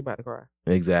like she about to cry.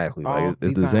 Exactly. Like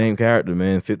it's the same character,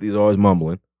 man. 50's always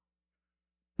mumbling.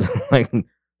 Like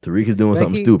Tariq is doing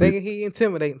something stupid. He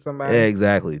intimidating somebody. Yeah,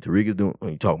 exactly. Tariq is doing.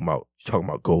 You talking about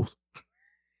ghosts?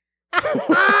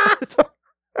 Tariq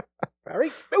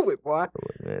stupid, boy.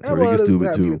 Man, Tariq is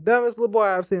stupid too. The dumbest little boy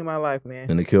I've seen in my life, man.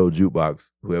 And they killed Jukebox,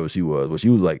 whoever she was. Well, she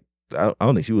was like, I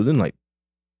don't think she was in like.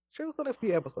 She was in a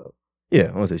few episodes. Yeah,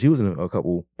 I want to say she was in a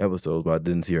couple episodes, but I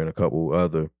didn't see her in a couple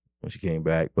other when she came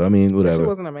back. But I mean, whatever. She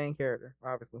wasn't a main character,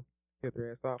 obviously. Get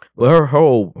her ass off. But her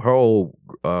whole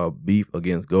beef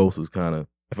against Ghost was kind of,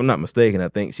 if I'm not mistaken, I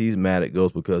think she's mad at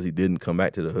Ghost because he didn't come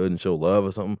back to the hood and show love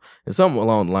or something. And something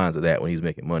along the lines of that when he's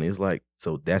making money. It's like,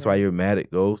 so that's why you're mad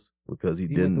at Ghost? Because he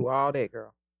didn't. Went through all that,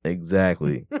 girl.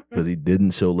 Exactly. Because he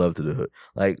didn't show love to the hood.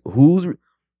 Like,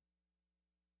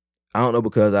 I don't know,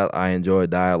 because I enjoy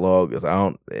dialogue.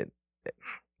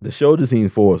 The show just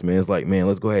seems forced, man. It's like, man,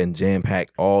 let's go ahead and jam pack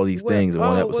all these things in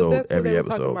one episode, every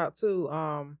episode. About too.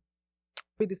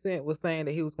 50 Cent was saying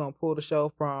that he was going to pull the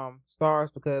show from Stars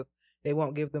because they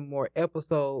won't give them more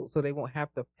episodes, so they won't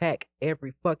have to pack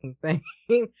every fucking thing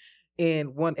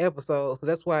in one episode. So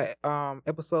that's why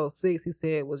episode 6, he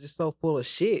said, was just so full of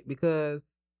shit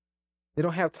because they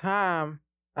don't have time,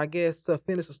 I guess, to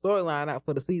finish the storyline out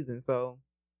for the season. So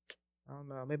I don't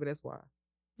know. Maybe that's why.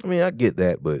 I mean, I get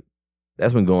that, but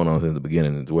that's been going on since the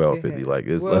beginning as well. 50, like,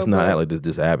 let's not act like this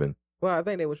just happened. Well, I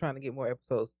think they were trying to get more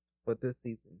episodes for this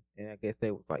season, and I guess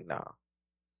they was like, nah.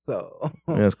 So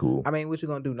that's cool. I mean, what you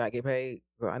gonna do? Not get paid?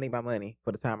 So I need my money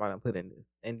for the time I done put in this.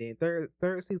 And then third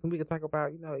season, we can talk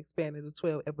about expanding to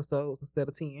 12 episodes instead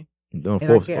of 10. Doing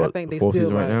fourth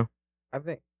season right now. I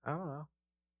don't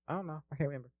know. I can't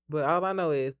remember. But all I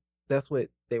know is that's what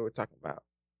they were talking about.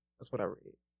 That's what I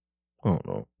read. I don't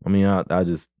know. I mean, I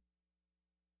just,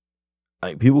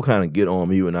 like, people kind of get on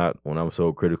me when I'm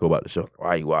so critical about the show. Why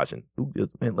are you watching?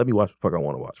 Man, let me watch what the fuck I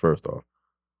want to watch, first off.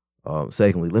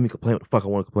 Secondly, let me complain what the fuck I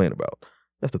want to complain about.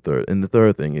 That's the third. And the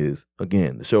third thing is,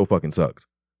 again, the show fucking sucks.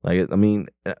 Like, I mean,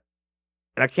 and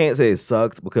I can't say it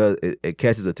sucks because it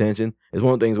catches attention. It's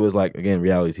one of the things where it's like, again,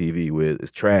 reality TV, where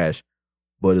it's trash,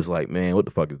 but it's like, man, what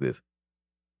the fuck is this?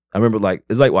 I remember, like,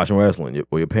 it's like watching wrestling,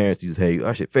 where your parents used to tell you,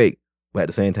 oh, shit, fake. But at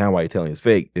the same time, while you're telling it's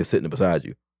fake, it's sitting beside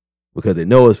you. Because they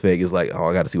know it's fake. It's like, oh,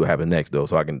 I got to see what happens next, though,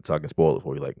 so I can spoil it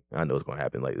for you. Like, I know it's going to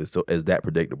happen. Like, it's that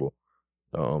predictable.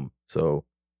 So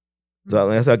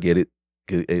I get it.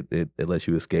 It lets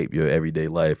you escape your everyday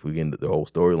life. We get the whole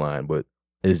storyline, but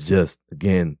it's just,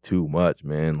 again, too much,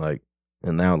 man. Like,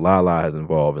 and now Lala is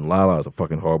involved, and Lala is a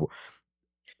fucking horrible.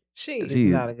 She's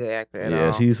not a good actor at all.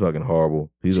 Yeah, she's fucking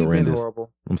horrible. She's horrendous.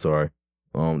 Horrible. I'm sorry.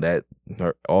 That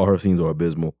all her scenes are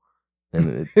abysmal,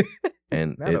 and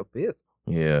Not abysmal.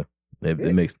 Yeah,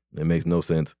 it makes no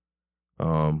sense.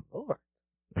 Lord.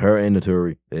 Her and the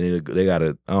Turi, they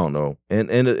gotta, I don't know, and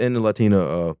the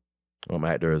Latina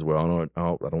actor as well.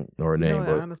 I don't know her name,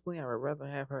 but honestly, I would rather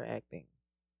have her acting.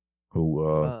 Who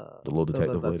the little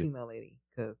detective the lady? Latino lady,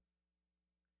 because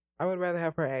I would rather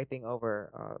have her acting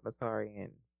over Latari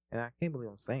and I can't believe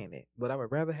I'm saying it, but I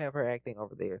would rather have her acting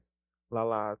over theirs,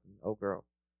 Lala's and old girl,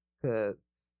 because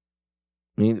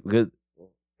I mean, because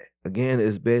again,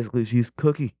 it's basically she's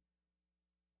Cookie.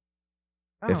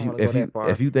 I don't want to go that far.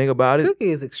 If you think about it,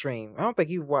 Cookie is extreme. I don't think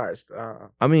you've watched.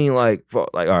 I mean, like all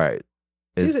right,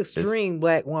 she's extreme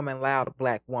black woman, loud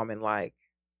black woman, like.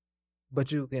 But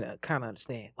you can kind of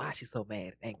understand why she's so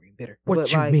mad, angry, and bitter.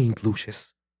 What you mean,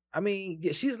 Lucius? I mean,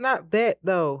 she's not that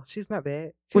though. She's not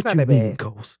that. She's what not you that mean, bad.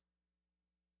 Ghost?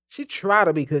 She try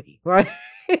to be Cookie. Like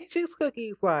she's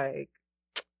Cookie's like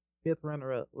fifth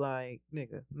runner up. Like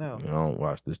nigga, no.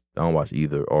 I don't watch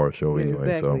either or show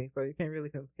anyway. Exactly. So you can't really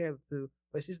compare the two.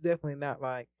 But she's definitely not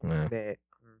like that.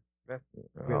 That's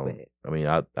real bad. I mean,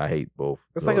 I hate both.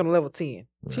 It's like on a level 10.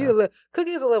 Yeah.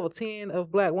 Cookie is a level 10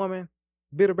 of black woman,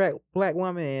 bitter black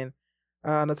woman,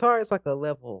 and Natari is like a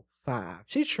level 5.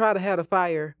 She tried to have the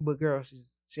fire, but girl,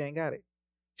 she ain't got it.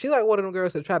 She like one of them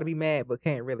girls that try to be mad but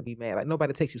can't really be mad. Like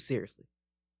nobody takes you seriously.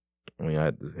 I mean,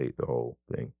 I just hate the whole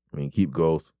thing. I mean, keep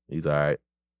Ghost. He's all right.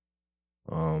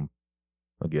 I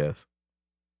guess.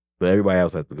 But everybody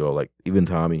else has to go. Like even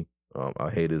Tommy. I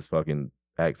hate his fucking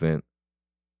accent.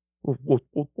 Ghost.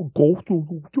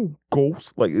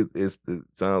 Like it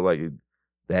sounds like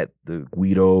the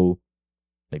Guido,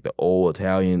 like the old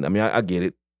Italian. I mean, I get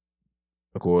it,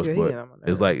 of course, but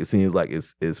it's like it seems like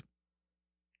it's.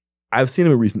 I've seen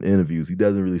him in recent interviews. He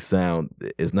doesn't really sound.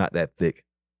 It's not that thick.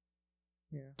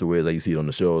 Yeah. To where like you see it on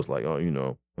the show, it's like, oh,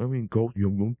 I mean, Ghost,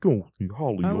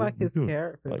 Holly. I like his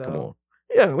character. Like, though. come on.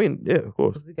 Yeah, I mean, yeah, of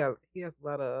course. He has a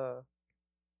lot of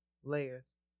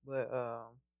layers, but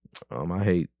I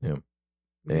hate him,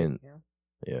 and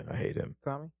yeah, I hate him.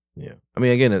 Tommy. Yeah, I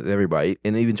mean, again, everybody,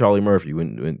 and even Charlie Murphy,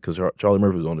 because Charlie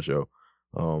Murphy was on the show,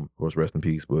 of course, rest in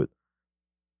peace, but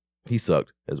he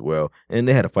sucked as well. And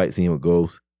they had a fight scene with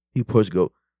Ghost. He pushed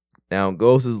Ghost. Now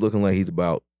Ghost is looking like he's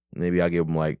about, maybe I give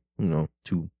him like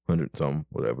 200 something,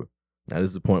 whatever. Now this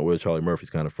is the point where Charlie Murphy's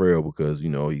kind of frail because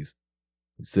he's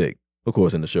sick. Of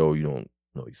course, in the show you don't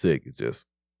know he's sick. It's just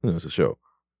it's a show.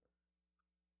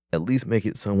 At least make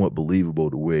it somewhat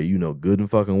believable to where good and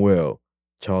fucking well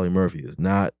Charlie Murphy is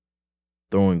not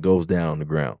throwing Ghost down on the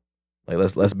ground.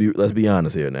 Like let's be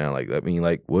honest here now. Like I mean,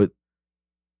 like what?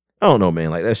 I don't know,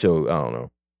 man. Like that show, I don't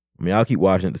know. I mean, I'll keep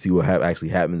watching it to see what actually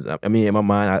happens. I mean, in my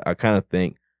mind, I kind of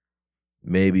think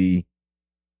maybe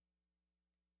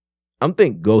I'm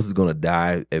thinking Ghost is gonna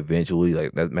die eventually.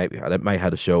 Like that might how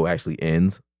the show actually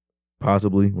ends,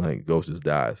 possibly. Like Ghost just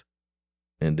dies,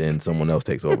 and then someone else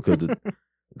takes over because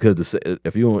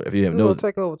if you haven't noticed,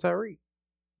 take over Tyreek.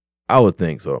 I would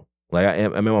think so. Like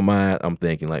I'm in my mind, I'm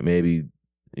thinking like maybe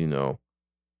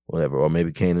whatever, or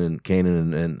maybe Kanan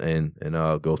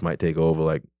and Ghost might take over.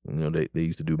 Like they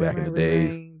used to do back in the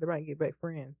days. They might get back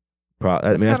friends.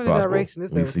 I mean that's possible.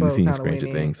 We've seen Stranger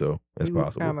Things, Things, so that's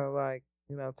possible. Kind of like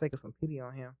taking some pity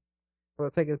on him, or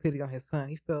taking pity on his son.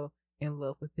 He fell in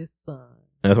love with his son.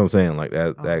 That's what I'm saying. Like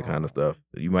that kind of stuff.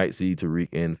 You might see Tariq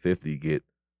and 50 get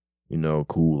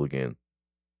cool again.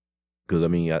 Because I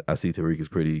mean, I see Tariq is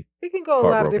pretty. He can go a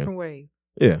lot of different ways.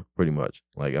 Yeah, pretty much.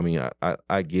 Like I mean,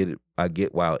 I get it. I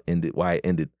get why it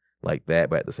ended like that,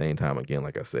 but at the same time, again,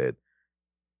 like I said,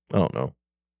 I don't know.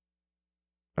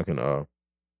 I can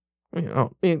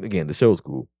again, the show's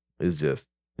cool. It's just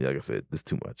like I said, it's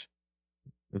too much.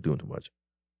 It's doing too much.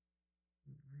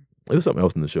 There was something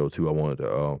else in the show too. I wanted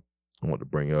to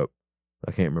bring up.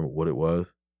 I can't remember what it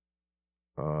was.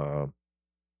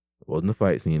 It wasn't a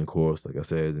fight scene, of course. Like I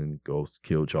said, and Ghost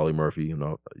killed Charlie Murphy.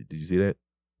 Did you see that?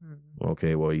 Mm-hmm.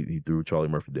 Okay, well he threw Charlie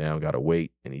Murphy down, got a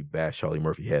weight, and he bashed Charlie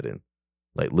Murphy's head in.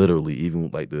 Like literally, even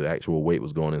like the actual weight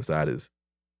was going inside his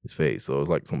face. So it was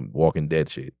like some Walking Dead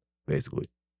shit, basically.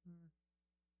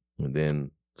 Mm-hmm. And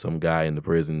then some guy in the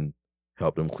prison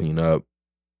helped him clean up.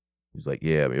 He's like,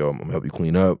 yeah, I'm gonna help you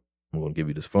clean up. I'm gonna give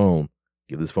you this phone.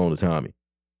 Give this phone to Tommy.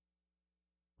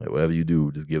 Like whatever you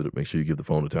do, just make sure you give the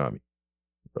phone to Tommy.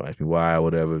 Don't ask me why or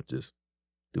whatever. Just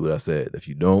do what I said. If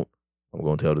you don't, I'm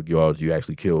gonna tell the guards you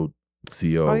actually killed the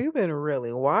CEO. Oh, you've been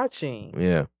really watching.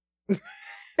 Yeah.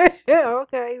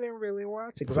 Okay, you've been really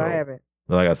watching because I haven't.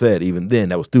 Like I said, even then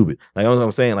that was stupid. Like what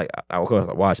I'm saying, like of course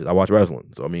I watch it. I watch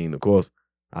wrestling, so I mean, of course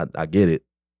I get it,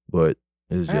 but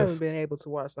it's just I haven't been able to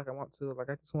watch like I want to. Like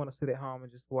I just want to sit at home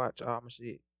and just watch all my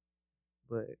shit.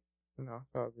 but you know,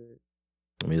 it's all good.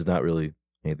 I mean, it's not really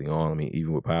anything on. I mean,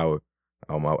 even with Power,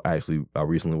 I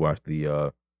recently watched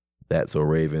the That's So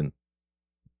Raven.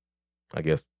 I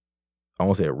guess I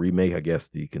won't say a remake. I guess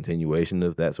the continuation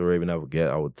of That's So Raven. I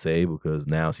would say because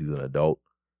now she's an adult,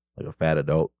 like a fat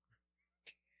adult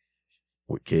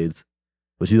with kids,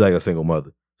 but she's like a single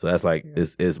mother. So that's like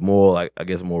it's more like I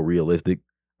guess more realistic.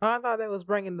 Oh, I thought that was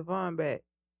bringing Devon back.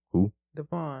 Who?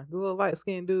 Devon, the little light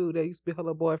skinned dude that used to be her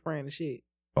little boyfriend and shit.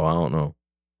 Oh, I don't know.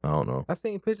 I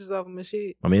seen pictures of him and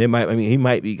shit. I mean, he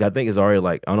might be. I think it's already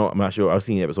like I don't know. I'm not sure. I've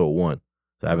seen episode 1,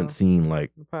 so I haven't seen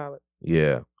like the pilot.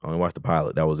 Yeah, I only watched the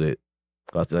pilot. That was it.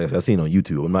 Like I said, I've seen it on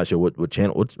YouTube. I'm not sure what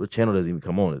channel. What channel does it even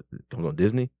come on? It comes on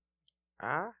Disney.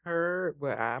 I heard,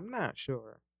 but I'm not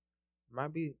sure.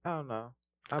 Might be. I don't know.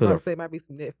 I'm about to say it might be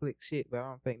some Netflix shit, but I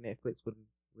don't think Netflix would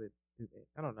do that.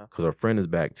 I don't know. Because our friend is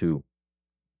back too.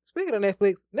 Speaking of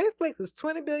Netflix is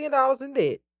 $20 billion in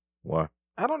debt. Why?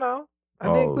 I don't know.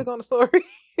 I didn't click on the story.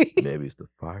 Maybe it's the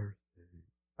fire.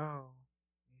 Oh,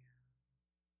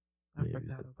 yeah. Maybe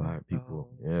it's the fire. People.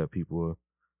 Yeah, people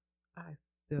are. I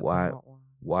still Why? want one.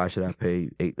 Why should I pay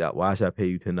 $8? Why should I pay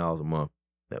you $10 a month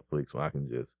Netflix when I can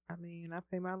just? I mean, I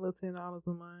pay my little $10 a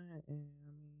month, and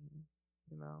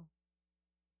you know,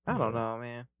 I don't know,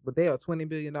 man. But they are $20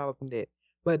 billion in debt.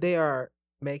 But they are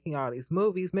making all these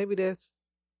movies. Maybe that's.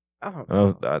 I don't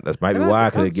know. That's might be why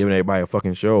I could have given everybody a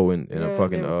fucking show and a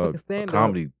fucking a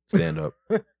comedy stand up.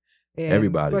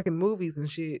 Everybody fucking movies and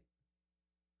shit.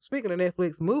 Speaking of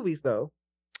Netflix movies, though,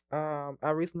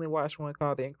 I recently watched one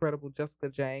called The Incredible Jessica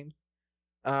James.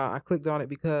 I clicked on it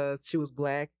because she was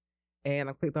black, and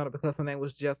I clicked on it because her name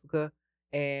was Jessica,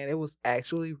 and it was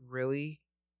actually really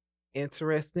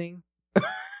interesting.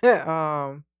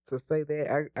 To say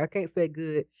that, I can't say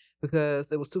good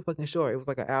because it was too fucking short. It was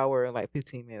like an hour and like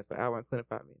 15 minutes, an hour and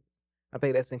 25 minutes. I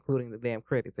think that's including the damn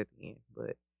credits at the end,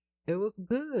 but it was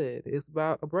good. It's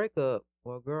about a breakup,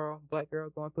 or a black girl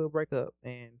going through a breakup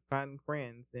and finding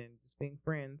friends and just being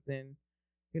friends and,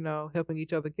 you know, helping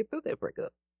each other get through that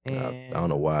breakup. And I don't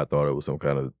know why I thought it was some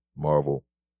kind of Marvel.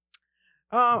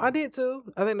 I did too.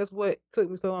 I think that's what took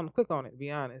me so long to click on it, to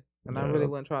be honest. And I really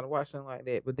wasn't trying to watch something like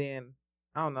that. But then,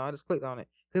 I don't know, I just clicked on it.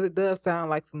 Because it does sound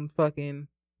like some fucking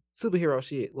superhero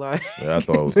shit. Like, I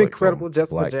thought it was the like Incredible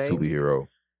Jessica black James. superhero.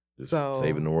 Just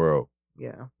saving the world.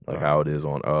 Yeah. Like how it is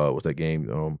on, what's that game?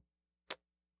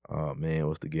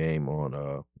 What's the game on,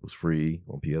 it was free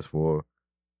on PS4.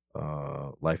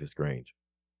 Life is Strange.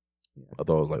 Yeah. I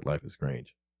thought it was like Life is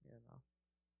Strange.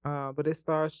 But it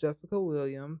stars Jessica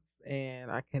Williams,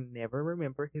 and I can never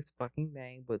remember his fucking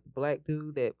name, but the black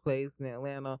dude that plays in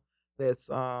Atlanta, that's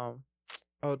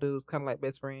dude's kind of like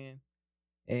best friend,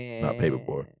 and not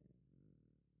Paperboy.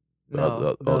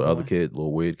 No, the other kid,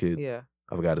 little weird kid. Yeah,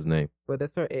 I forgot his name. But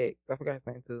that's her ex. I forgot his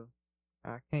name too.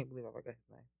 I can't believe I forgot his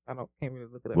name. Can't really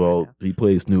look it up. Well, right now. he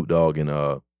plays Snoop Dogg in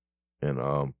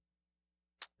damn,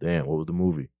 what was the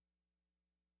movie?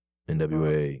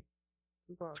 NWA.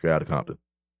 Straight Outta Compton.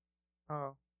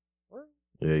 Oh, what?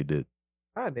 Yeah, he did.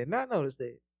 I did not notice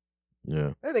that.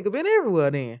 Yeah. That nigga been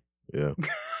everywhere then. Yeah.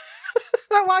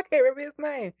 Why I can't remember his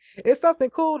name? It's something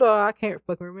cool though. I can't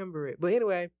fucking remember it. But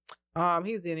anyway,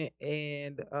 he's in it,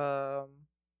 and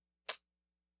it's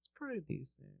pretty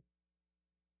decent.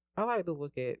 I like to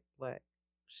look at black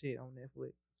shit on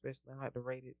Netflix, especially. I like to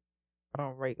rate it. I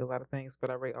don't rate a lot of things, but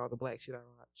I rate all the black shit I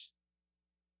watch.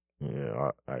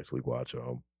 Yeah, I actually watch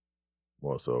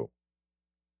more so.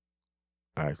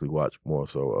 I actually watch more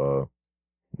so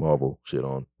Marvel shit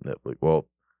on Netflix. Well,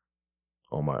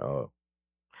 on my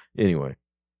anyway.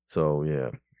 So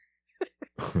yeah.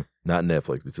 Not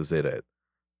Netflix, just to say that.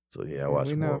 So yeah, I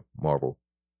watch more Marvel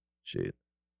shit.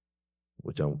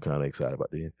 Which I'm kinda excited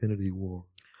about, the Infinity War.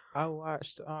 I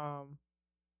watched the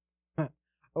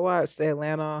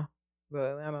Atlanta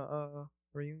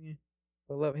reunion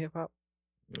for Love and Hip Hop.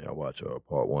 Yeah, I watch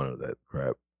part 1 of that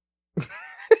crap.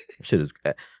 Shit is,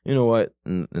 you know what?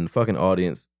 In the fucking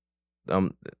audience,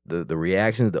 the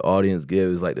reactions the audience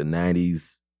gives is like the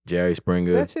 '90s Jerry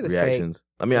Springer reactions. Fake.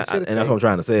 I mean, and that's what I'm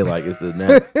trying to say. Like it's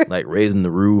like raising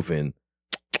the roof and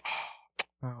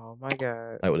oh my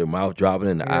god, like with their mouth dropping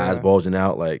and the eyes bulging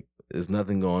out. Like there's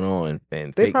nothing going on,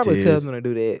 and they fake probably tears. tell them to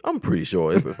do that. I'm pretty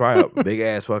sure it's probably a big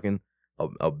ass fucking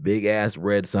a big ass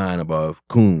red sign above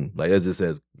coon. Like it just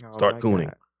says start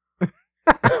cooning.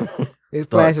 It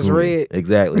flashes red.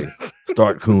 Exactly.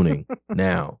 Start cooning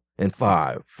now. In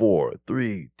 5, 4,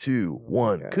 3, 2,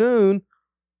 1. Coon.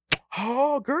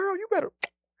 Oh, girl, you better.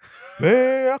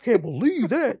 Man, I can't believe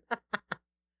that.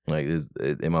 Like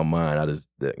in my mind, I just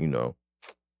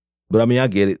But I mean, I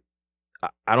get it.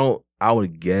 I don't I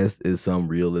would guess is some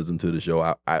realism to the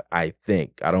show. I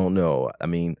think. I don't know. I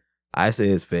mean, I say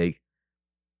it's fake.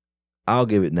 I'll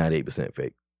give it 98%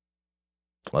 fake.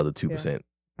 Other 2%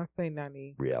 I say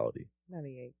 90, reality.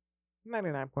 98,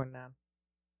 99.9.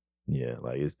 Yeah,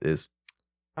 like it's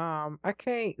I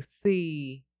can't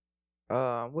see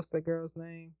what's that girl's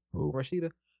name? Who?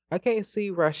 Rashida. I can't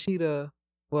see Rashida,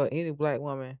 well, any black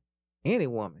woman, any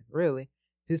woman, really,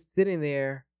 just sitting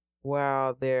there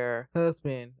while their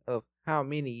husband of how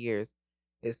many years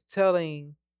is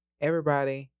telling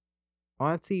everybody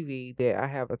on TV that I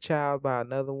have a child by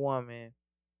another woman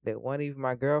that wasn't even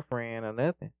my girlfriend or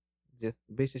nothing. Just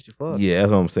bitch that you fucked. yeah,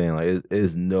 that's what I'm saying. Like,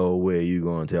 there's no way you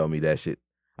gonna tell me that shit.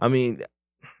 I mean,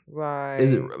 Like,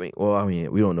 is it? I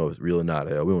mean, we don't know if it's real or not.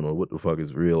 Hell, we don't know what the fuck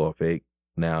is real or fake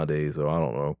nowadays. So I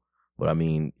don't know. But I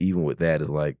mean, even with that, it's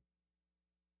like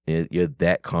you're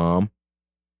that calm.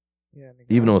 yeah, nigga,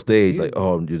 Even I'm on stage, like,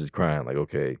 confused. oh, you're just crying. Like,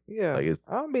 okay, Yeah, like it's.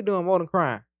 I don't be doing more than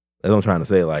crying. That's what I'm trying to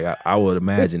say. Like, I would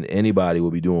imagine anybody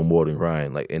would be doing more than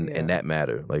crying. Like, in Yeah. that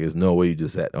matter, like, there's no way you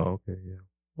just sat. Oh, okay, yeah.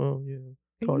 Well, yeah. And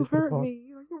Sorry you for the hurt part. me.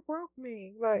 You broke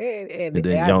me. Like, and And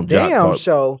then I Young damn Jock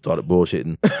show. started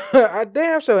bullshitting. I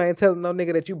damn sure ain't telling no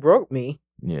nigga that you broke me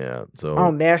Yeah. So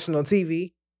on national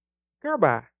TV. Girl,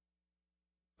 bye.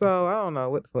 So I don't know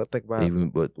what the fuck to think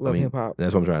about. but I Love mean, hip hop.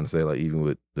 that's what I'm trying to say. Like, even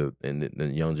with and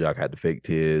then Young Jock had the fake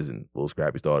tears, and Little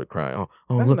Scrappy started crying.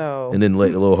 Oh, I look. know. And then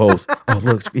like the little host, oh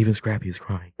look, even Scrappy is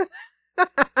crying.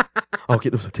 I'll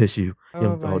get him some tissue.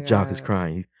 Oh, my Jock is God.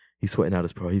 crying. He's sweating out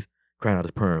his perm. He's crying out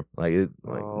his perm. Like it.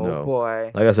 Like Oh no.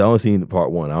 boy. Like I said, I only seen part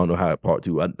 1. I don't know how part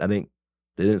 2. I think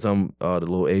didn't some the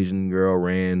little Asian girl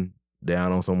ran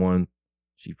down on someone.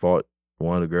 She fought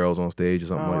one of the girls on stage or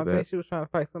something like I that. think she was trying to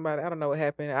fight somebody. I don't know what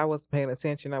happened. I wasn't paying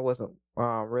attention. I wasn't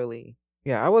really.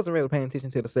 Yeah, I wasn't really paying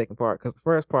attention to the second part because the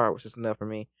first part was just enough for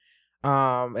me.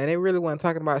 And they really wasn't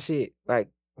talking about shit like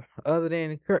other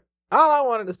than Kirk. All I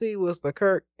wanted to see was the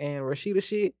Kirk and Rashida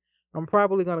shit. I'm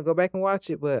probably gonna go back and watch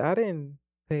it, but I didn't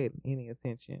pay any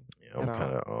attention. Yeah, I'm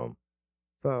kind of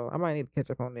So I might need to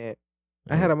catch up on that.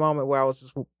 I had a moment where I was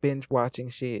just binge watching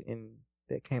shit and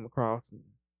that came across and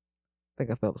I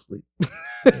think I fell asleep.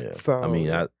 Yeah. So I mean,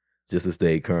 just to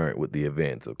stay current with the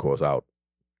events, of course,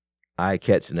 I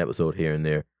catch an episode here and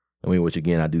there. I mean, which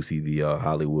again, I do see the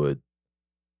Hollywood,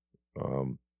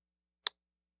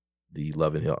 the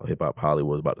Love and Hip Hop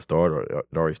Hollywood is about to start, or it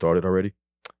already started already.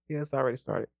 yeah, it's already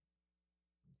started.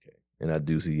 Okay. And I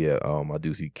do see, I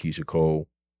do see Keisha Cole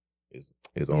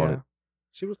is on it.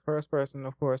 She was the first person,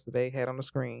 of course, that they had on the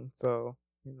screen. So,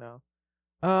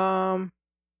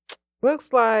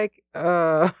 looks like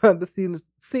the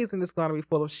season is gonna be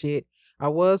full of shit. I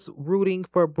was rooting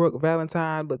for Brooke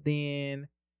Valentine, but then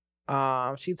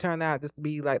she turned out just to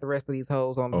be like the rest of these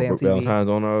hoes on the damn Brooke TV. Valentine's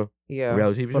on a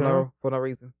reality TV show? For no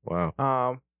reason.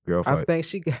 Wow. Girl fight.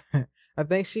 I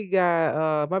think she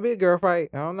got might be a girl fight.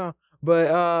 I don't know.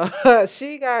 But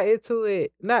she got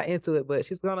not into it, but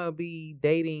she's gonna be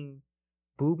dating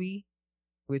Booby,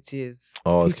 which is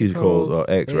it's Keisha Cole's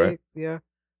ex, right? Yeah.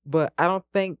 But I don't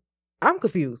think I'm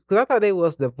confused because I thought they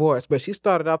was divorced, but she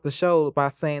started off the show by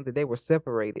saying that they were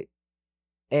separated.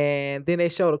 And then they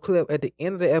showed a clip at the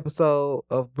end of the episode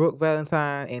of Brooke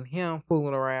Valentine and him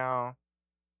fooling around.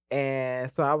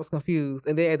 And so I was confused.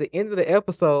 And then at the end of the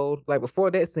episode, like before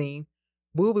that scene,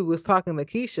 Booby was talking to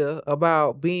Keisha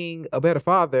about being a better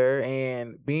father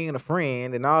and being a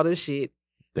friend and all this shit.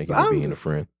 Thank you for being a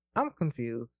friend. I'm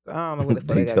confused. I don't know what the fuck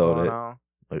They they got tell going that. on.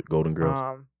 Like Golden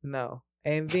Girls. No.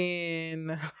 And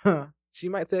then she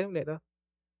might tell him that though.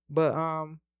 But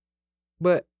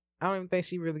I don't even think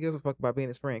she really gives a fuck about being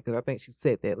his friend because I think she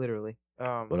said that literally.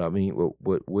 But I mean,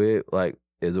 where like,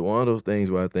 is it one of those things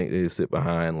where I think they just sit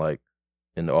behind like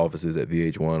in the offices at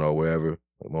VH1 or wherever,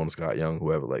 like Mona Scott Young,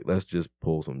 whoever, like let's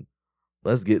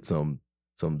get some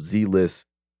Z-list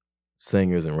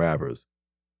singers and rappers.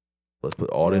 Let's put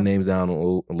all their names down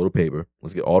on a little paper.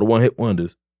 Let's get all the one-hit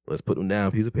wonders. Let's put them down on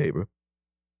a piece of paper.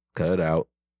 Cut it out.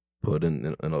 Put it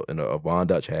in a Von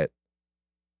Dutch hat.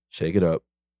 Shake it up.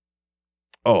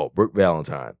 Oh, Brooke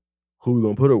Valentine. Who we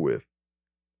gonna put her with?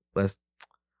 Let's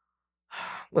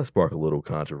spark a little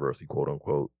controversy, quote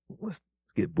unquote. Let's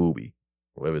get Booby,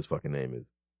 whatever his fucking name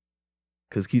is.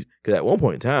 Cause at one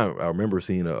point in time, I remember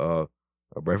seeing a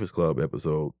Breakfast Club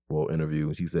interview,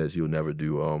 and she said she would never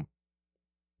do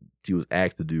she was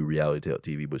asked to do reality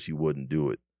TV, but she wouldn't do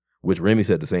it. Which Remy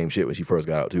said the same shit when she first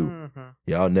got out too. Mm-hmm.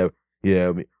 Yeah, I'll never.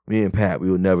 Yeah, me and Pat, we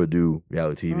would never do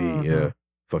reality TV. Mm-hmm. Yeah,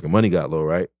 fucking money got low,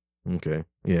 right? Okay,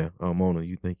 yeah. Mona,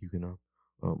 you think you can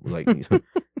like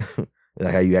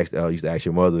like how you used to ask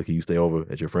your mother, can you stay over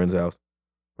at your friend's house?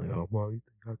 Like, oh, Mom, you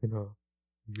think I can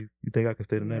You think I can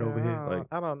stay the night over here? Like,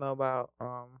 I don't know about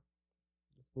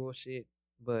this bullshit,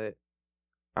 but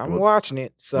I'm Well- watching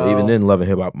it. So well, even then, Love and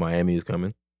Hip Hop Miami is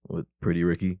coming with Pretty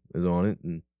Ricky is on it,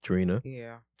 and Trina,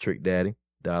 yeah, Trick Daddy,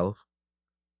 Dallas.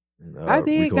 And, I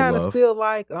did Rico kind of Love. still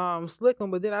like Slickum,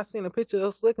 but then I seen a picture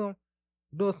of Slickum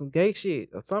doing some gay shit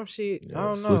or some shit. I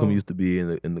don't know. Slickum used to be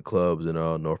in the clubs in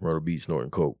North Myrtle Beach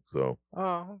snorting coke. So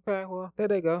Oh, okay. Well, there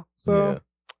they go. So yeah.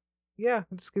 yeah,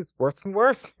 it just gets worse and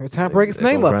worse. Every time I That's break his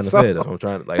name what up. I'm trying to so- say. That's what I'm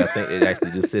trying to like. I think they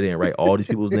actually just sit here and write all these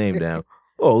people's name down.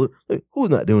 Oh, look, who's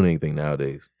not doing anything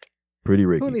nowadays? Pretty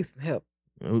Ricky. Who needs some help?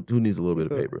 Who needs a little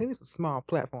bit of paper? Who needs a small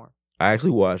platform? I actually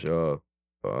watched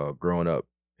Growing Up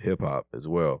Hip Hop as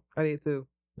well. I did too.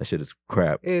 That shit is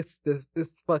crap. It's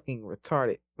fucking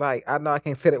retarded. Like, I know I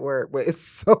can't say that word, but it's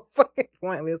so fucking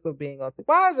pointless of being on TV.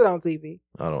 Why is it on TV?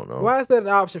 I don't know. Why is that an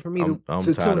option for me to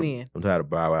tired tune in? I'm tired of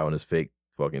Bow Wow and his fake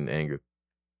fucking anger.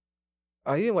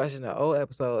 Oh, you didn't watch the old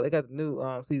episode. They got the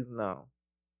new season on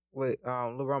with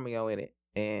Lil Romeo in it.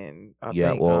 And I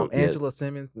think Angela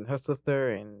Simmons and her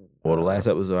sister and Well, the last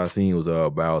episode I seen was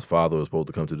Bow's father was supposed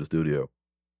to come to the studio.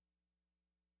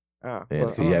 And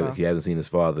he hasn't seen his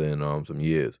father in some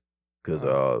years because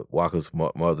Waka's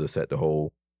mother set the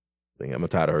whole thing. I'm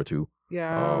tired of her too.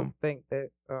 Yeah,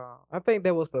 I think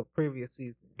that was the previous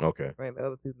season. Okay. I think the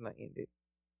other season I ended.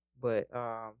 But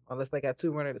unless they got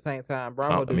two running at the same time,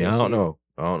 Bravo. I don't know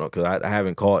because I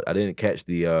haven't caught. I didn't catch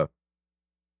the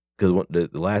because the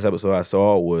last episode I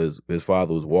saw was his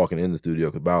father was walking in the studio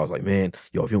because Bow was like, "Man,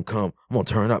 yo, if you don't come, I'm gonna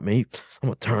turn up, man. I'm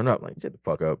gonna turn up." Like, get the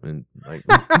fuck up and like,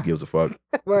 who gives a fuck?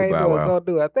 Right, go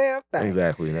do a damn thing.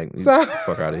 Exactly. Like, So- get the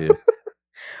fuck out of here.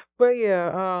 But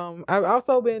yeah, I've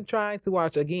also been trying to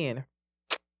watch again.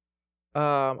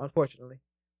 Unfortunately,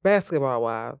 Basketball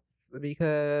Wives,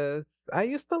 because I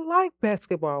used to like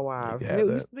Basketball Wives, and it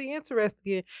used to be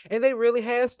interesting, and they really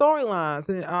had storylines.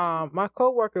 And my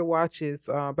coworker watches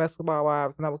Basketball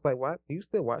Wives, and I was like, "What? You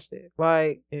still watch that?"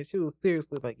 Like, and she was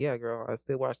seriously like, "Yeah, girl, I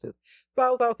still watch this." So I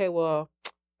was like, "Okay, well,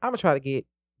 I'm gonna try to get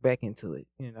back into it.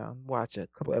 Watch a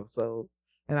couple episodes."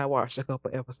 And I watched a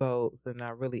couple episodes, and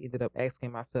I really ended up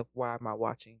asking myself, "Why am I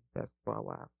watching Basketball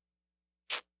Wives?"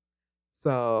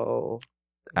 So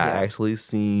I actually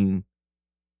seen.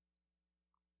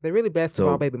 They're really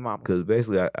basketball baby mamas. Because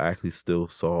basically, I actually still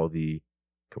saw the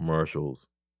commercials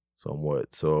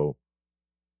somewhat. So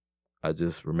I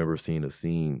just remember seeing a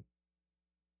scene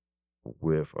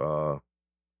with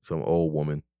some old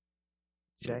woman.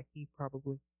 Jackie,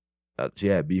 probably. She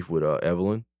had beef with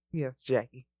Evelyn. Yes,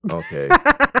 Jackie. Okay.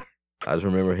 I just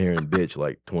remember hearing "bitch"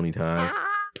 like 20 times.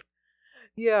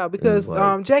 Yeah, because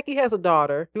like- Jackie has a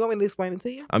daughter. Do you want me to explain it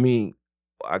to you? I mean,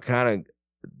 I kind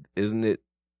of isn't it?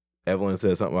 Evelyn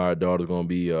said something about her daughter's gonna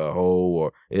be a hoe,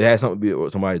 or it has something to do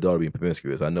with somebody's daughter being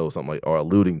promiscuous. I know something like, or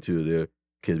alluding to their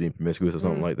kids being promiscuous or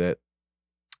something like that.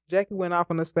 Jackie went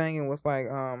off on this thing and was like,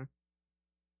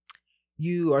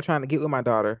 "You are trying to get with my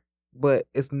daughter, but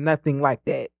it's nothing like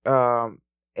that."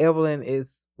 Evelyn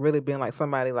is really been like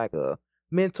somebody like a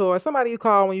mentor, somebody you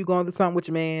call when you're going through something with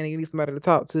your man and you need somebody to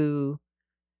talk to.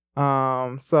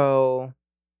 So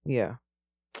yeah,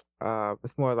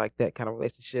 it's more like that kind of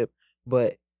relationship.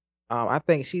 But I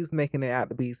think she's making it out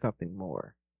to be something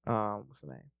more. What's her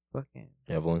name? Fucking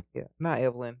Evelyn. Yeah, not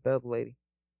Evelyn. The other lady,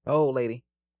 the old lady.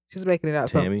 She's making it out.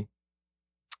 Tammy.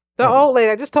 The old lady.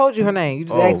 I just told you her name. You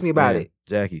just asked me about it.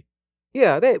 Jackie.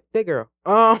 Yeah, that girl.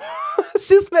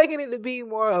 She's making it to be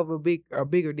more of a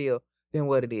bigger deal than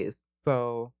what it is.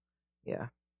 So, yeah,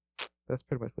 that's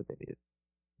pretty much what that is.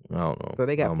 I don't know. So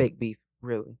they got fake beef,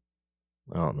 really.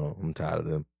 I don't know. I'm tired of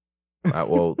them. I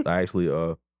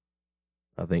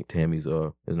think Tammy's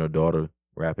isn't her daughter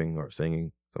rapping or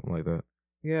singing, something like that.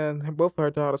 Yeah, both of her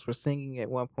daughters were singing at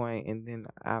one point, and then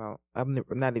I'm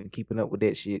not even keeping up with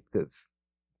that shit because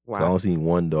why? I only seen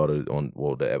one daughter on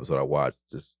the episode I watched.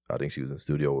 I think she was in the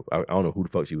studio with, I don't know who the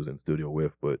fuck she was in the studio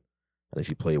with, but I think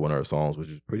she played one of her songs, which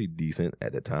was pretty decent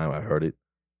at the time I heard it.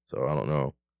 So I don't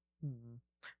know. Mm-hmm.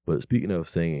 But speaking of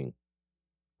singing,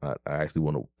 I actually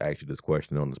want to ask you this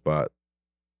question on the spot.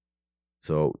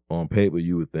 So on paper,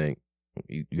 you would think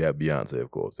you have Beyonce,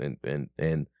 of course, and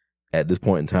at this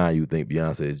point in time, you would think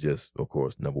Beyonce is just, of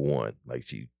course, number one. Like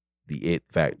she, the it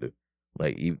factor.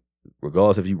 Like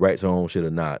regardless if she writes her own shit or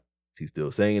not, she's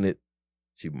still singing it.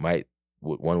 She might,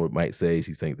 what one might say,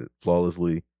 she sings it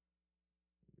flawlessly.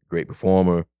 Great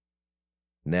performer.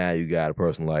 Now you got a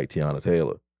person like Tiana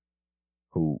Taylor,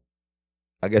 who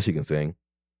I guess she can sing.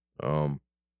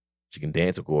 She can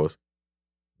dance, of course.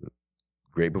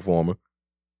 Great performer.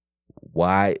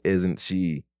 Why isn't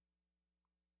she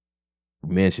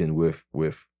mentioned with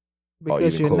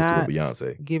because even you're close not to a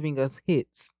Beyonce? giving us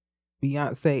hits.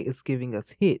 Beyonce is giving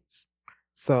us hits.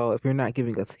 So if you're not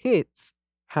giving us hits,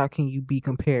 how can you be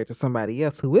compared to somebody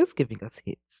else who is giving us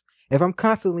hits? If I'm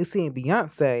constantly seeing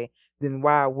Beyonce, then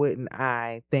why wouldn't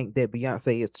I think that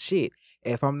Beyonce is shit?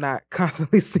 If I'm not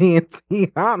constantly seeing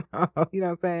Tiana, you know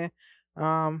what I'm saying?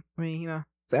 I mean,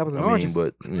 it's apples and oranges.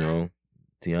 but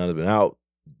Tiana's been out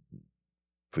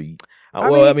for. I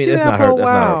Well, mean, it's not her. That's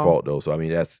not her while. fault though. So I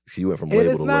mean, she went from It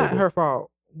label is to not label. her fault.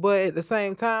 But at the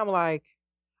same time, like,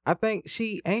 I think is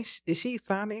she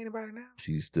signed to anybody now?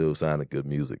 She's still signing good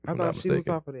music. If I I'm thought not she was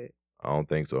mistaken. off of that. I don't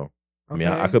think so. I Okay.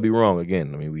 mean, I could be wrong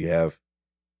again. I mean,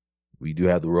 we do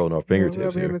have the world on our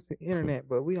fingertips we here. have the internet,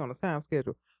 but we on a time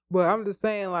schedule. But I'm just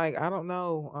saying, like, I don't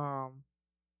know.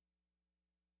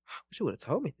 She would have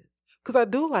told me this because I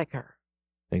do like her.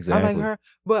 Exactly. I like her,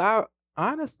 but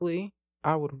honestly,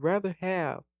 I would rather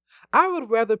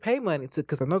pay money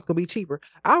because I know it's gonna be cheaper.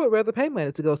 I would rather pay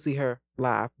money to go see her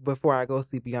live before I go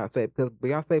see Beyonce because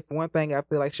Beyonce, for one thing, I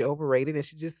feel like she's overrated and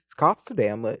she just costs too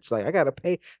damn much. Like I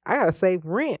gotta save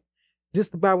rent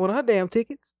just to buy one of her damn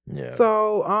tickets. Yeah.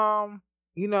 So,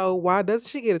 why doesn't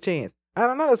she get a chance? I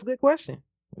don't know. That's a good question.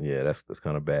 Yeah, that's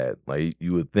kind of bad. Like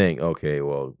you would think, okay,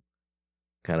 well,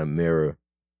 kind of mirror.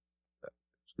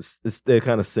 They're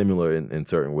kind of similar in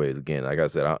certain ways. Again, like I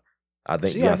said, I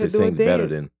think Beyonce sings better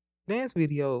than dance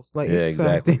videos. Like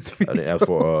exactly. Dance videos. I think that's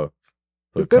for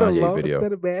the is that Kanye video. Is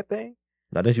that a bad thing?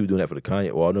 I think she was doing that for the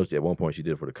Kanye. Well, I know at one point she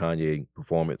did it for the Kanye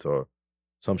performance or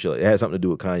some shit. It had something to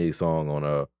do with Kanye's song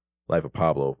on Life of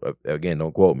Pablo. Again,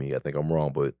 don't quote me. I think I'm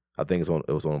wrong, but I think it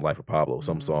was on Life of Pablo. Mm-hmm.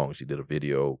 Some song she did a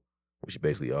video where she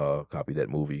basically copied that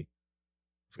movie.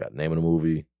 Forgot the name of the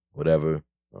movie. Whatever.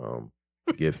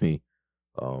 Forgive me.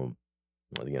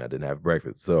 Again, I didn't have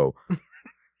breakfast, so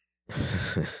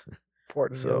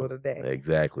important meal of the day.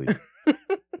 Exactly.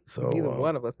 So neither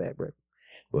one of us had breakfast.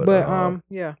 But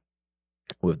yeah.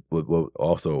 With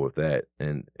also with that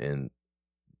and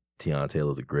Tiana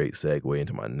Taylor's a great segue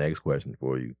into my next question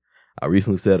for you. I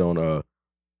recently said on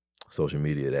social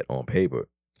media that on paper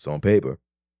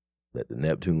that the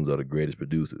Neptunes are the greatest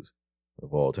producers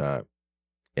of all time.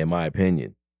 In my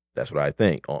opinion, that's what I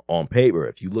think. On paper,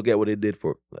 if you look at what they did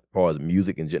for as far as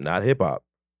music and not hip hop,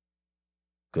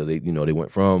 because they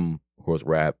went from, of course,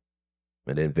 rap,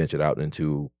 and then ventured out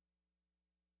into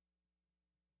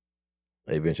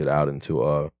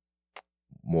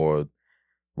more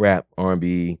rap,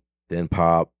 R&B, then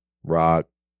pop, rock.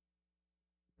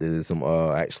 They did some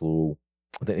actual.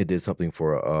 I think they did something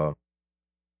for a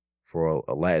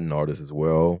Latin artist as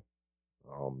well.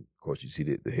 Of course, you see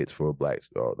the hits for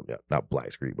not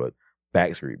Blackstreet, but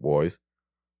Backstreet Boys,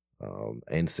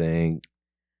 and saying.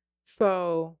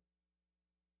 So,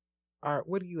 all right,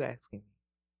 what are you asking?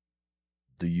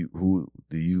 Who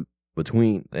do you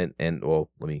between and well,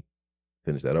 let me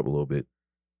finish that up a little bit.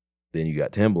 Then you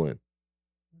got Timbaland,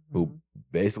 who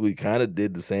basically kind of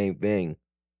did the same thing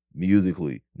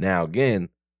musically. Now again,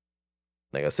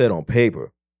 like I said, on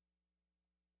paper,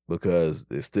 because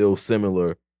it's still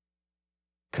similar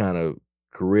kind of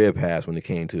career paths when it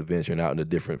came to venturing out into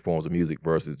different forms of music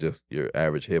versus just your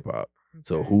average hip hop. Okay.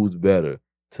 So who's better,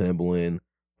 Timbaland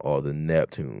or the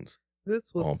Neptunes?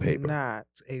 This was on paper? Not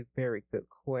a very good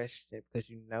question because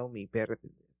you know me better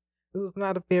than this. This is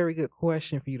not a very good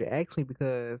question for you to ask me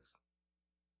because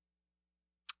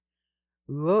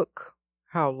look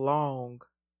how long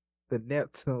the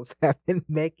Neptunes have been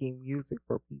making music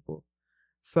for people.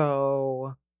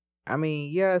 So, I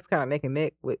mean, yeah, it's kind of neck and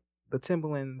neck with the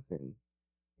Timbalands and,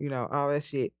 all that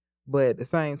shit. But at the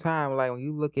same time, like when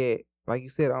you look at, like you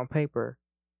said, on paper,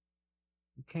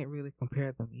 you can't really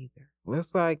compare them either.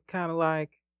 It's like kind of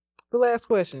like the last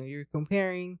question. You're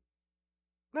comparing,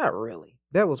 not really.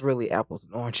 That was really apples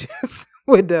and oranges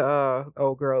with the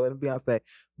old girl and Beyonce.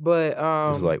 But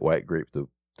it's like white grapes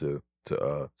to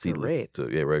seedless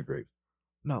red. Red grapes.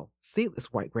 No,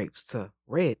 seedless white grapes to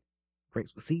red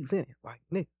grapes with seeds in it. Like,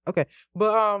 Nick. Okay.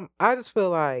 But I just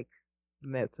feel like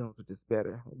Neptunes are just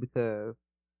better because.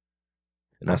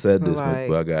 And I said this,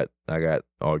 but I got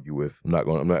argued with. I'm not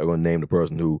going to name the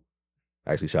person who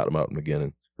actually shot them out in the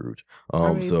beginning. Scrooge.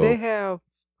 So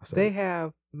they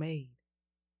have made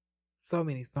so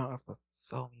many songs for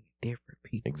so many different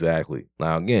people. Exactly.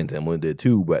 Now again, Timbaland did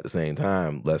too, but at the same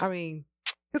time,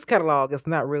 his catalog is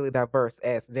not really diverse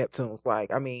as Neptune's.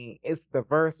 Like, it's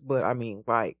diverse, but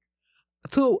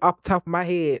two off the top of my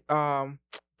head,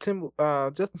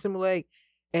 Justin Timberlake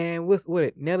and what's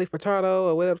it, Nelly Furtado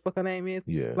or whatever the fuck her name is.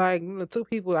 Yeah. Like, two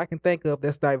people I can think of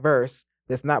that's diverse,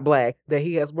 that's not black, that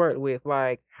he has worked with.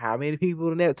 Like, how many people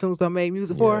the Neptunes have made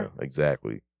music for?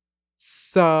 Exactly.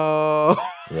 So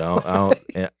I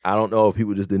don't know if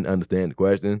people just didn't understand the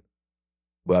question.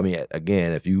 But I mean,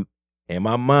 again, if you, in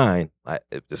my mind,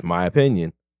 if it's my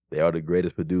opinion, they are the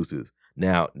greatest producers.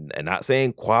 Now, and not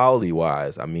saying quality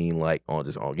wise, I mean like on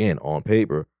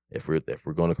paper, if we're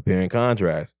going to compare and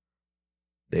contrast,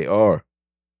 they are.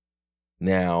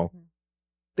 Now,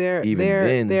 their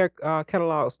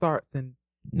catalog starts in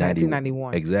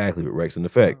 1991. Exactly, with Rex and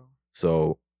Effect.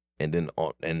 So, and then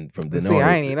from then on,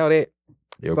 I ain't even know that.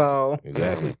 So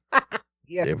exactly,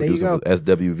 yeah, they're there you producing go.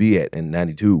 SWV in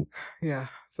 '92. Yeah,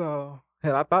 so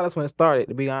hell, I thought that's when it started.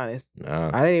 To be honest,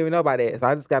 Nah. I didn't even know about that. So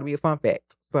I just got to be a fun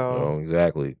fact. So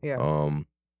exactly. Yeah.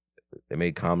 They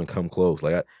made Common Come Close.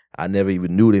 Like I never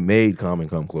even knew they made Common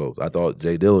Come Close. I thought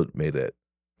Jay Dilla made that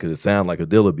because it sounded like a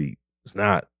Dilla beat. It's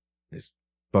not. It's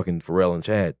fucking Pharrell and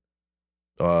Chad.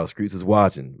 Streets is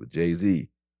Watching with Jay-Z.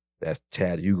 That's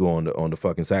Chad Hugo on the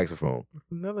fucking saxophone.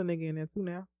 Another nigga in there too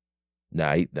now.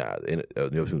 Nah.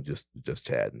 Just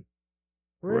chatting.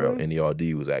 Really? Pharrell.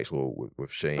 NERD was actual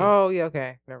with Shane. Oh yeah,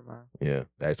 okay, never mind. Yeah,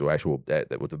 actual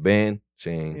that with the band,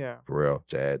 Shane, Yeah. Pharrell,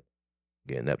 Chad,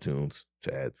 again Neptunes,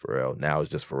 Chad, Pharrell. Now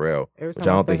it's just Pharrell, Every time which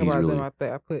I don't think he's about really. them,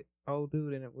 I put old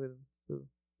dude in it with him too.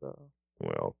 So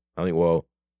Well, I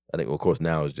think of course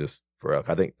now it's just Pharrell.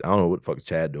 I don't know what the fuck is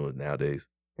Chad doing nowadays.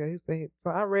 yeah, so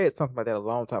I read something about that a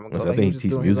long time ago. I think he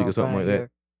teaches music or something like that.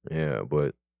 Yeah,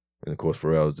 but and of course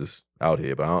Pharrell's just out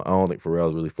here, but I don't think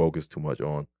Pharrell's really focused too much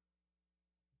on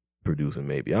producing.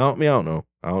 Maybe I don't know.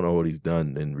 I don't know what he's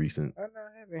done in recent. I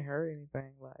haven't heard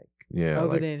anything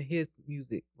other than his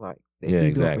music that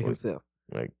exactly doing for himself.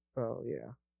 Like so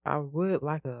yeah, I would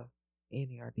like a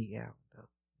NERD album though.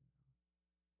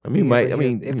 I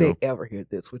mean, if they ever hear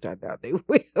this, which I doubt they will,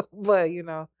 but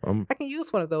I can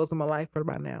use one of those in my life for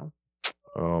about now.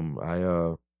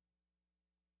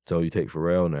 So you take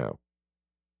Pharrell now,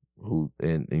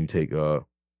 and you take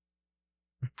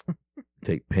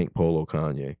take Pink Polo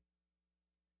Kanye.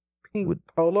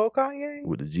 Polo Kanye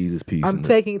with the Jesus piece. I'm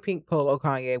taking Pink Polo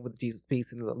Kanye with the Jesus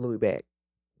piece and the Louis bag.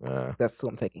 That's who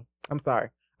I'm taking. I'm sorry.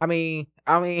 I mean,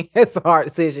 it's a hard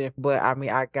decision, but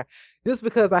I got just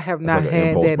because I have not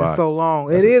had that in so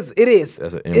long. It is.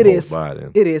 That's an impulse buy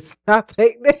then. It is. I'll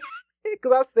take that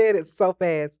because I said it so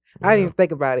fast. I didn't even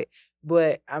think about it.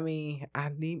 But I need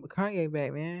Kanye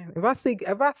back, man. If I see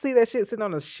that shit sitting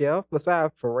on the shelf beside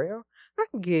Pharrell, I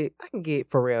can get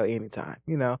Pharrell anytime.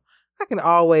 I can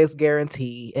always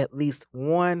guarantee at least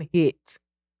one hit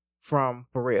from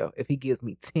Pharrell if he gives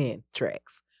me 10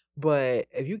 tracks. But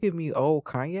if you give me old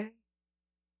Kanye,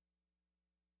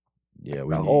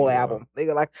 the whole album,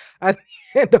 nigga, I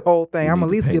the whole thing. I'm at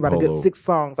least get about a good 6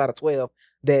 songs out of 12.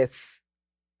 That's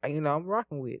I'm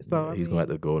rocking with. So he's gonna have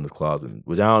to go in his closet,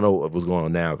 which I don't know what's going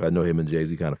on now. Cause I know him and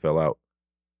Jay-Z kind of fell out.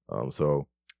 So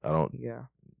I don't. Yeah.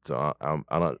 So I'm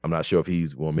not sure if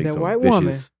he's gonna make that some white vicious.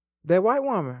 Woman. That white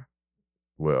woman.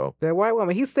 Well, that white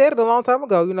woman. He said it a long time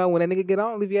ago. When that nigga get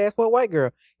on, leave your ass for a white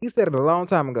girl. He said it a long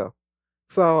time ago.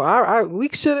 So we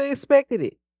should have expected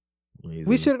it.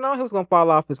 We should have known he was gonna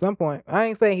fall off at some point. I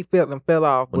ain't saying he fell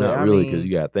off, but not really, because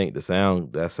you gotta think that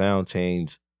sound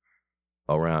changed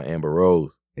around Amber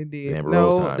Rose. It did. Amber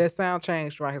Rose time. That sound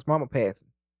changed around his mama passing.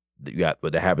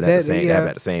 But that happened at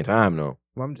the same time though.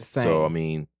 Well, I'm just saying. So I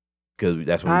mean, because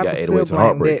that's when you got 808s and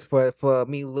Heartbreaks. For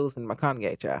me losing my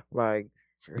Kanye child,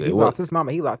 he lost his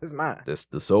mama, he lost his mind.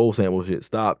 The soul sample shit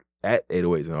stopped at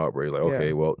 808s and Heartbreaks.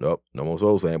 Okay, well, nope, no more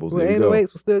soul samples. Well,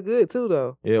 808s was still good too,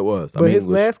 though. Yeah, it was. But his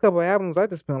last couple albums, I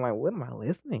just been like, what am I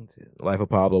listening to? Life of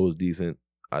Pablo was decent.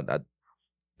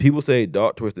 People say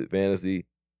Dark Twisted Fantasy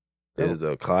is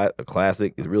a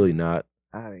classic. It's really not.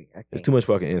 I can't. It's too much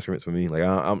fucking instruments for me. Like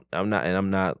I'm not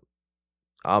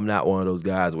one of those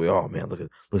guys where, oh man,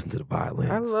 listen to the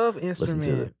violins. I love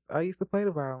instruments. I used to play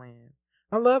the violin.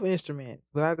 I love instruments,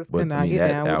 but I just could not get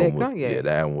down with that Kanye. Yeah,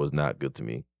 that album was not good to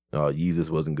me. Yeezus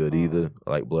wasn't good either. I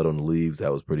like Blood on the Leaves,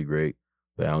 that was pretty great.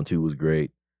 Bound 2 was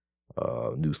great.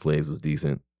 New Slaves was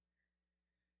decent.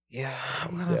 Yeah,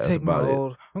 I'm gonna take my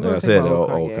old. I'm gonna take my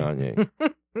old Kanye.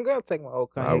 I'm gonna take my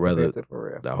old Kanye. I'd rather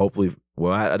Pharrell. Now, hopefully,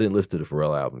 I didn't listen to the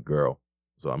Pharrell album, Girl.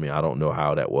 So I mean, I don't know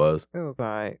how that was. It was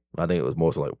alright. I think it was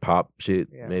mostly like pop shit,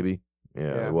 maybe.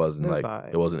 Yeah, it wasn't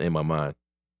it wasn't in my mind.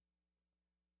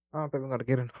 I don't think we're gonna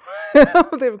get it. I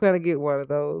don't think we're gonna get one of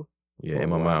those. Yeah, in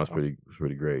my mind, it was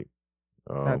pretty great.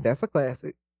 That's a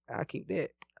classic. I'll keep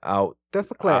that.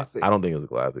 That's a classic. I don't think it's a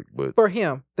classic, but for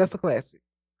him, that's a classic.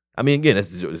 I mean, again,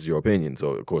 this is your opinion. So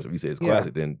of course, if you say it's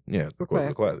classic, then of course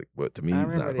it's a classic. But to me,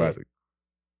 it's not a classic.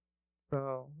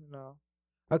 So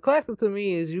a classic to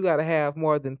me is you got to have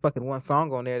more than fucking one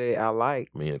song on there that I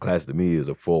like. I mean, a classic to me is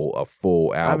a full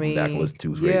album that I can listen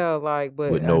to straight. Yeah,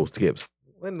 but with no skips.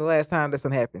 When the last time this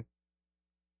happened?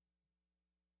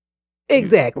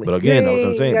 Exactly. But again, that's what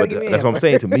I'm You saying. gotta But give me an that's what I'm answer.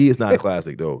 saying. To me, it's not a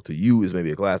classic though. To you, it's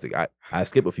maybe a classic. I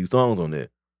skip a few songs on there.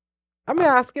 I mean,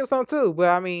 I skip some too, but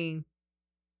I mean,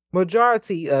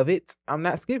 majority of it, I'm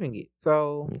not skipping it.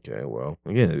 So Okay, well,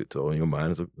 again, so in your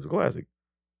mind, it's a classic.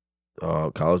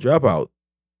 College Dropout.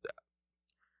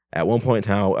 At one point in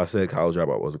time, I said College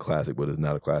Dropout was a classic, but it's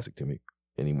not a classic to me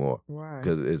anymore. right.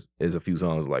 Because it's a few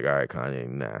songs like, all right, Kanye,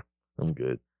 nah, I'm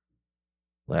good.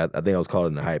 Like, I think I was caught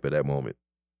in the hype at that moment.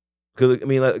 Because I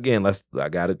mean, like, again,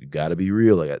 gotta be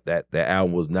real. Like that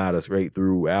album was not a straight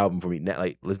through album for me. Now,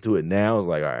 like listen to it now, it's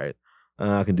like, all right,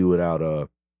 I can do without the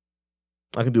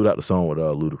song with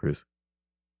Ludacris,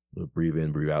 the breathe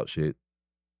in, breathe out shit.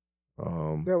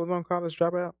 That was on College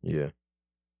Dropout. Yeah.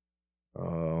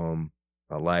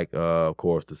 I like of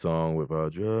course the song with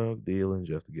drug dealing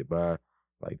just to get by,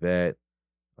 like that.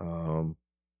 Song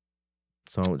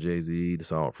with Jay-Z, the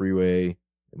song Freeway,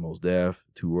 and Mos Def,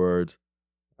 2 words.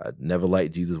 I never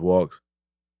liked Jesus Walks.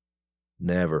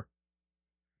 Never.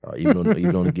 Even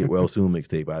on the Get Well Soon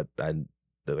mixtape, I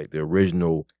like the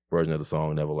original version of the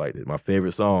song, never liked it. My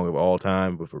favorite song of all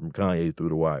time was from Kanye is Through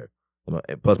the Wire.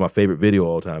 And plus my favorite video of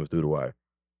all time is Through the Wire.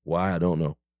 Why, I don't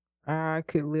know. I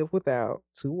could live without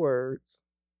 2 words.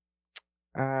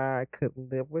 I could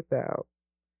live without.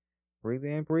 Breathe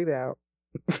in, breathe out.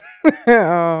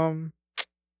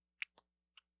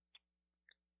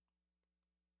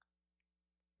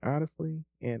 Honestly,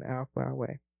 and I'll fly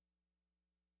away.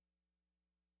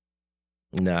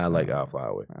 Nah, I like I'll Fly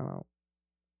Away. I don't.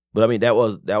 But I mean that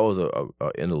was a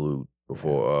interlude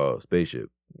before Spaceship.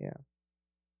 Yeah.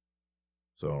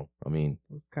 So I mean,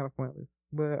 It was kind of pointless.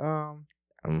 But Um,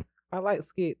 I like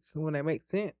skits when they make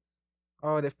sense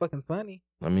or they're fucking funny.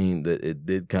 I mean that it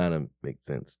did kind of make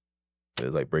sense. It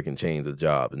was like breaking chains of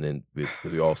jobs, and then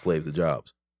we all slaves to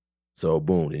jobs. So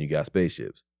boom, then you got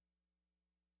spaceships.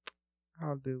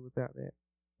 I'll do without that.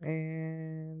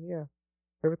 And yeah,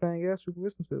 everything else you can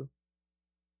listen to.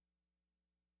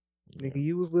 Nigga,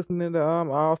 you was listening to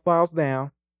All Falls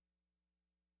Down.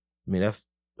 I mean that's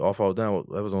All Falls Down.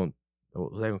 That was on.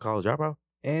 Was that on College Dropout?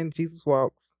 And Jesus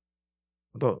Walks.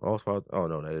 I thought All Falls. Oh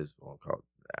no, that is on College.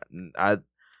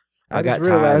 I got just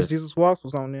realized tired. Jesus Walks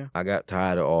was on there. I got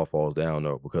tired of All Falls Down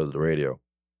though because of the radio.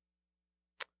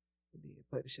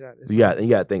 Play the shit out of this. You got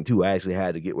to think too. I actually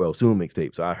had to Get Well Soon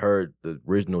mixtape, so I heard the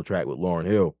original track with Lauryn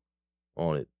Hill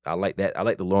on it. I like that. I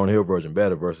like the Lauryn Hill version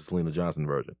better versus Selena Johnson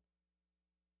version.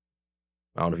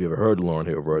 I don't know if you ever heard the Lauryn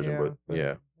Hill version, but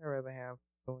yeah. I'd rather have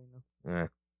Selena's.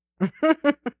 Eh.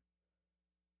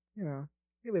 You know,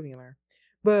 you live and you learn.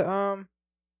 But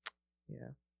yeah.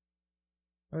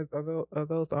 Are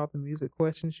those all the music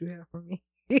questions you have for me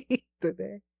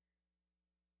today?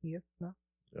 Yes, no.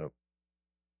 Yep.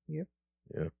 Yep.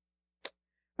 Yeah.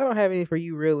 I don't have any for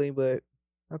you really, but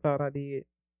I thought I did.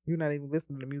 You're not even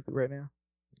listening to music right now.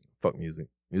 Fuck music.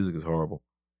 Music is horrible.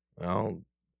 I don't.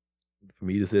 For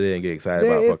me to sit there and get excited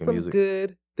There about is fucking some music.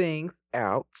 good things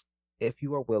out if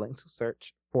you are willing to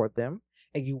search for them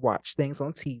and you watch things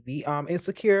on TV.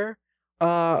 Insecure,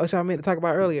 which I meant to talk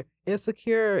about earlier.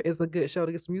 Insecure is a good show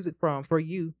to get some music from for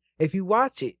you if you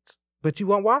watch it, but you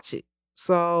won't watch it.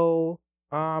 So,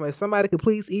 if somebody could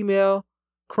please email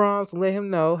Crumbs and let him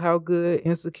know how good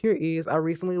Insecure is. I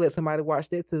recently let somebody watch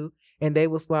that too, and they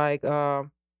was like,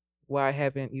 "Why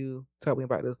haven't you told me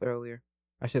about this earlier?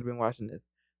 I should have been watching this."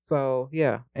 So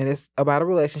yeah, and it's about a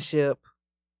relationship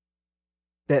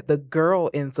that the girl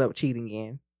ends up cheating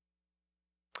in.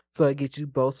 So it gets you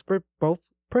both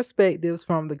perspectives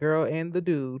from the girl and the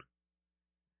dude.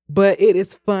 But it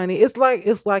is funny. It's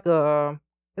like a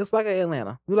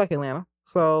Atlanta. We like Atlanta,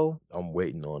 so I'm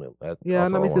waiting on it. That's Yeah, all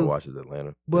no, I me want to too. watch is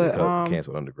Atlanta. But, They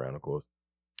canceled Underground, of course.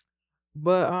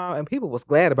 but and people was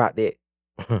glad about that.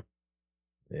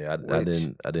 Yeah, I Which-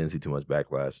 didn't see too much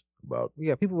backlash about.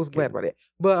 Yeah, people was glad about that.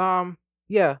 But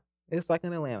yeah, it's like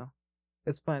in Atlanta.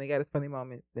 It's funny. Got its funny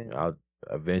moments and I'll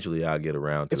get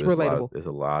around to It's it. relatable. There's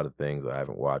a lot of things I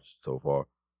haven't watched so far.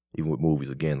 Even with movies,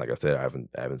 again, like I said, I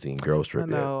haven't seen Girls I Trip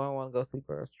yet. know I want to go see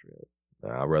Girls Trip.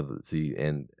 I'd rather see,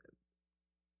 and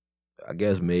I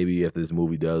guess maybe if this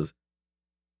movie does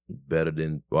better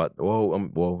than what?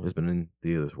 Well, it's been in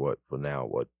theaters for now?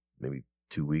 Maybe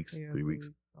 2 weeks, Yeah, 3 weeks.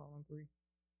 all in 3.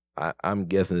 I'm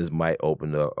guessing this might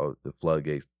open the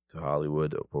floodgates to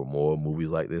Hollywood for more movies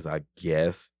like this. I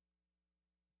guess.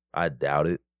 I doubt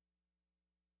it.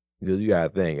 Because you gotta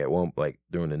think,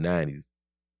 during the 90s,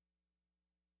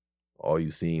 all you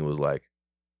seen was like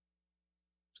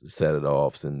Set It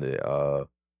Offs and all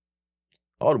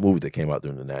the movies that came out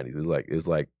during the 90s. It's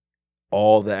like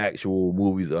all the actual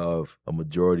movies of a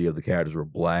majority of the characters were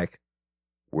black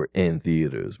were in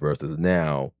theaters versus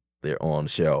now they're on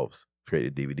shelves straight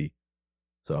to DVD.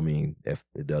 So I mean, if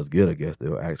it does good, I guess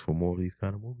they'll ask for more of these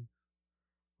kind of movies.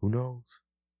 Who knows?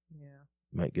 Yeah.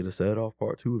 Might get a Set It Off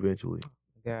Part 2 eventually.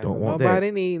 Guys, Don't want nobody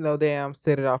that. need no damn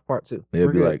Set It Off Part 2. They'll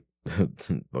We're be good. like,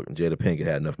 fucking Jada Pinkett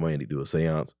had enough money to do a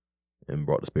seance and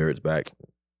brought the spirits back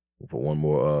for one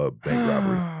more bank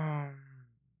robbery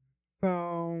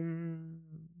So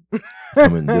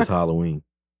coming this Halloween.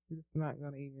 we're just not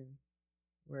gonna even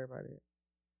worry about it.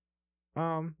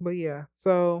 But yeah,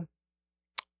 so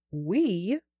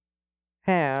we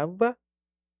have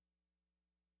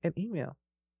an email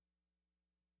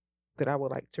that I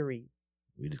would like to read.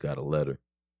 We just got a letter.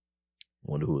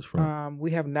 Wonder who it's from.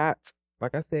 We have not,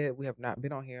 like I said, we have not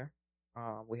been on here.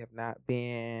 We have not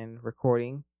been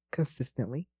recording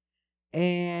consistently.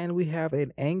 And we have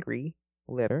an angry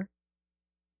letter.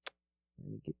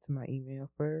 Let me get to my email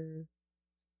first,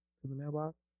 to the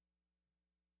mailbox.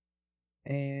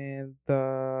 And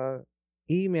the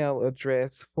email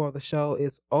address for the show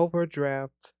is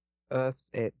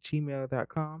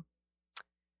overdraftus@gmail.com.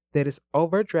 That is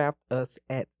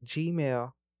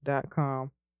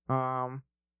overdraftus@gmail.com.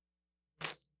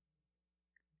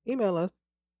 Email us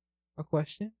a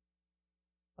question,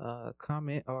 a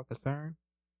comment, or a concern.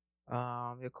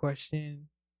 Your question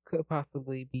could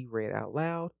possibly be read out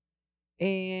loud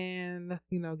and,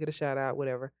 get a shout out,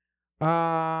 whatever.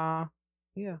 Yeah.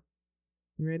 You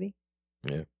ready?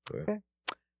 Yeah. Go ahead. Okay.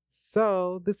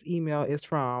 So this email is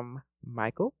from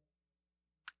Michael.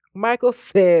 Michael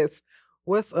says,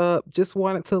 "What's up? Just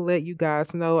wanted to let you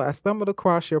guys know I stumbled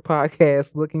across your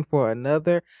podcast looking for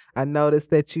another. I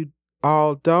noticed that you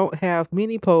all don't have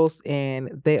many posts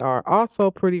and they are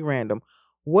also pretty random.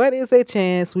 What is a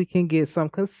chance we can get some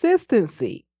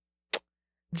consistency?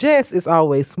 Jess is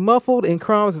always muffled and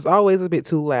Crumbs is always a bit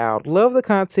too loud. Love the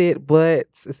content, but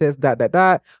it says ...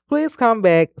 Please come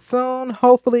back soon.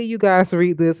 Hopefully you guys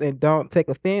read this and don't take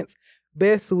offense.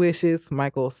 Best wishes,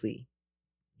 Michael C."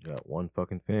 You got one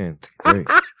fucking fan. Great.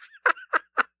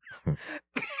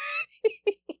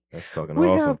 That's fucking We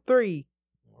awesome. have 3.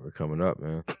 We're coming up,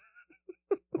 man.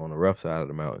 On the rough side of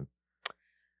the mountain.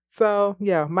 So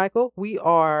yeah, Michael, we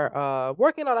are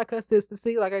working on our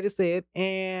consistency, like I just said,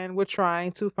 and we're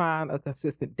trying to find a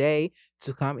consistent day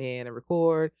to come in and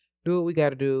record, do what we got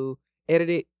to do, edit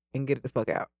it, and get it the fuck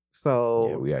out. So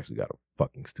Yeah, we actually got a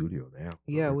fucking studio now.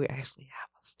 yeah, we actually have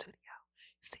a studio.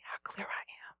 See how clear I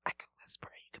am? I can whisper.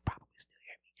 You can probably still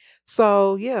hear me.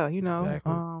 So yeah,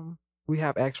 Exactly. we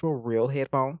have actual real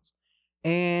headphones,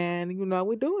 and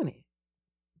we're doing it.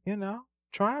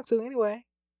 Trying to anyway.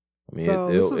 I mean,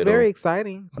 So this is very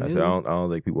exciting. It's I new. said, I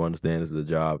don't think people understand this is a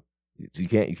job. You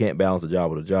can't balance a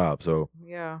job with a job. So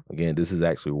Yeah. again, this is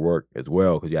actually work as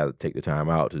well because you have to take the time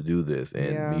out to do this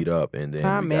and Yeah. meet up, and then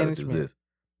Time we got to do management. this.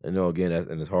 And again,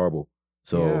 and it's horrible.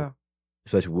 So Yeah.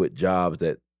 especially with jobs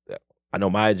that I know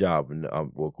my job, and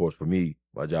well, of course for me,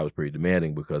 my job is pretty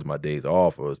demanding because my days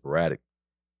off are sporadic.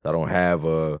 I don't have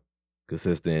a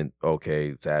consistent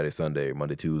Saturday, Sunday,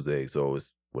 Monday, Tuesday. So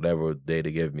it's whatever day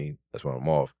they give me, that's when I'm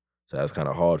off. So that's kind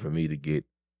of hard for me to get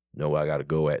where I got to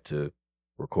go at to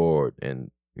record,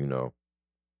 and your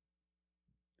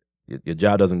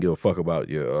job doesn't give a fuck about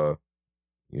your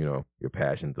your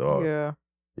passions or Yeah.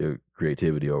 your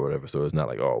creativity or whatever. So it's not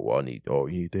like, you need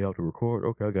a day off to record.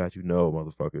 Okay, I got you. No,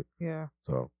 motherfucker. Yeah.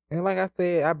 So And like I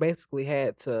said, I basically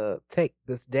had to take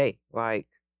this day. Like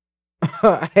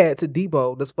I had to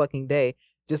debo this fucking day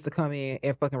just to come in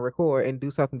and fucking record and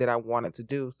do something that I wanted to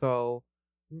do. So,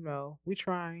 we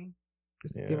trying.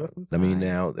 Just give us some I time. mean,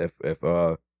 now if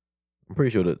I'm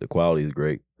pretty sure that the quality is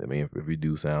great. I mean, if we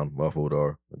do sound muffled,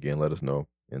 or again, let us know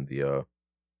in the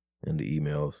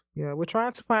emails. Yeah, we're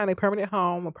trying to find a permanent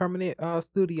home, a permanent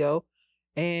studio,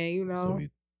 and So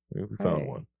we found hey,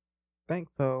 one. think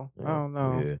so. I don't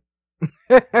know.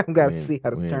 Yeah, I've got to see how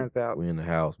this turns out. We in the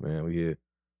house, man. We here.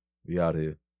 We out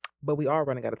here. But we are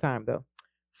running out of time though.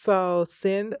 So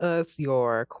send us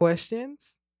your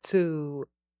questions to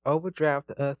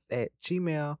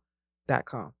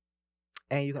overdraftus@gmail.com.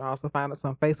 And you can also find us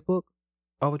on Facebook,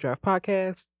 Overdraft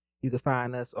Podcast. You can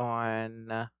find us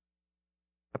on, I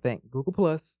think, Google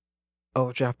Plus,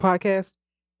 Overdraft Podcast.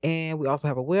 And we also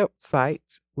have a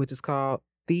website, which is called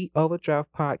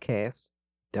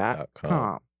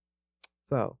theoverdraftpodcast.com.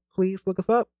 So please look us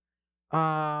up.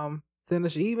 Send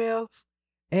us your emails.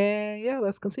 And yeah,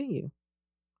 let's continue.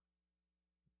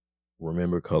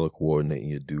 Remember color coordinating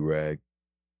your do-rag.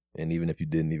 And even if you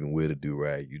didn't even wear the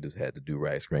do-rag, you just had the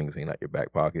do-rag string hanging out your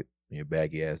back pocket in your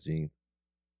baggy-ass jeans.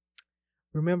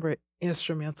 Remember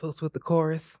instrumentals with the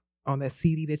chorus on that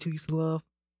CD that you used to love?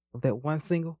 Of that one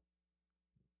single?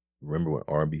 Remember when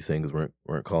R&B singers weren't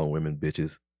calling women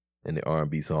bitches? in the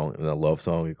R&B song, in a love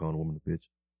song, you're calling a woman a bitch.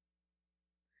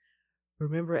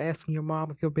 Remember asking your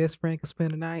mom if your best friend could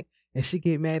spend the night and she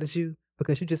get mad at you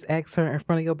because you just asked her in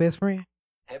front of your best friend?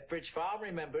 Hepbridge Farm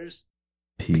remembers.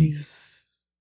 Peace.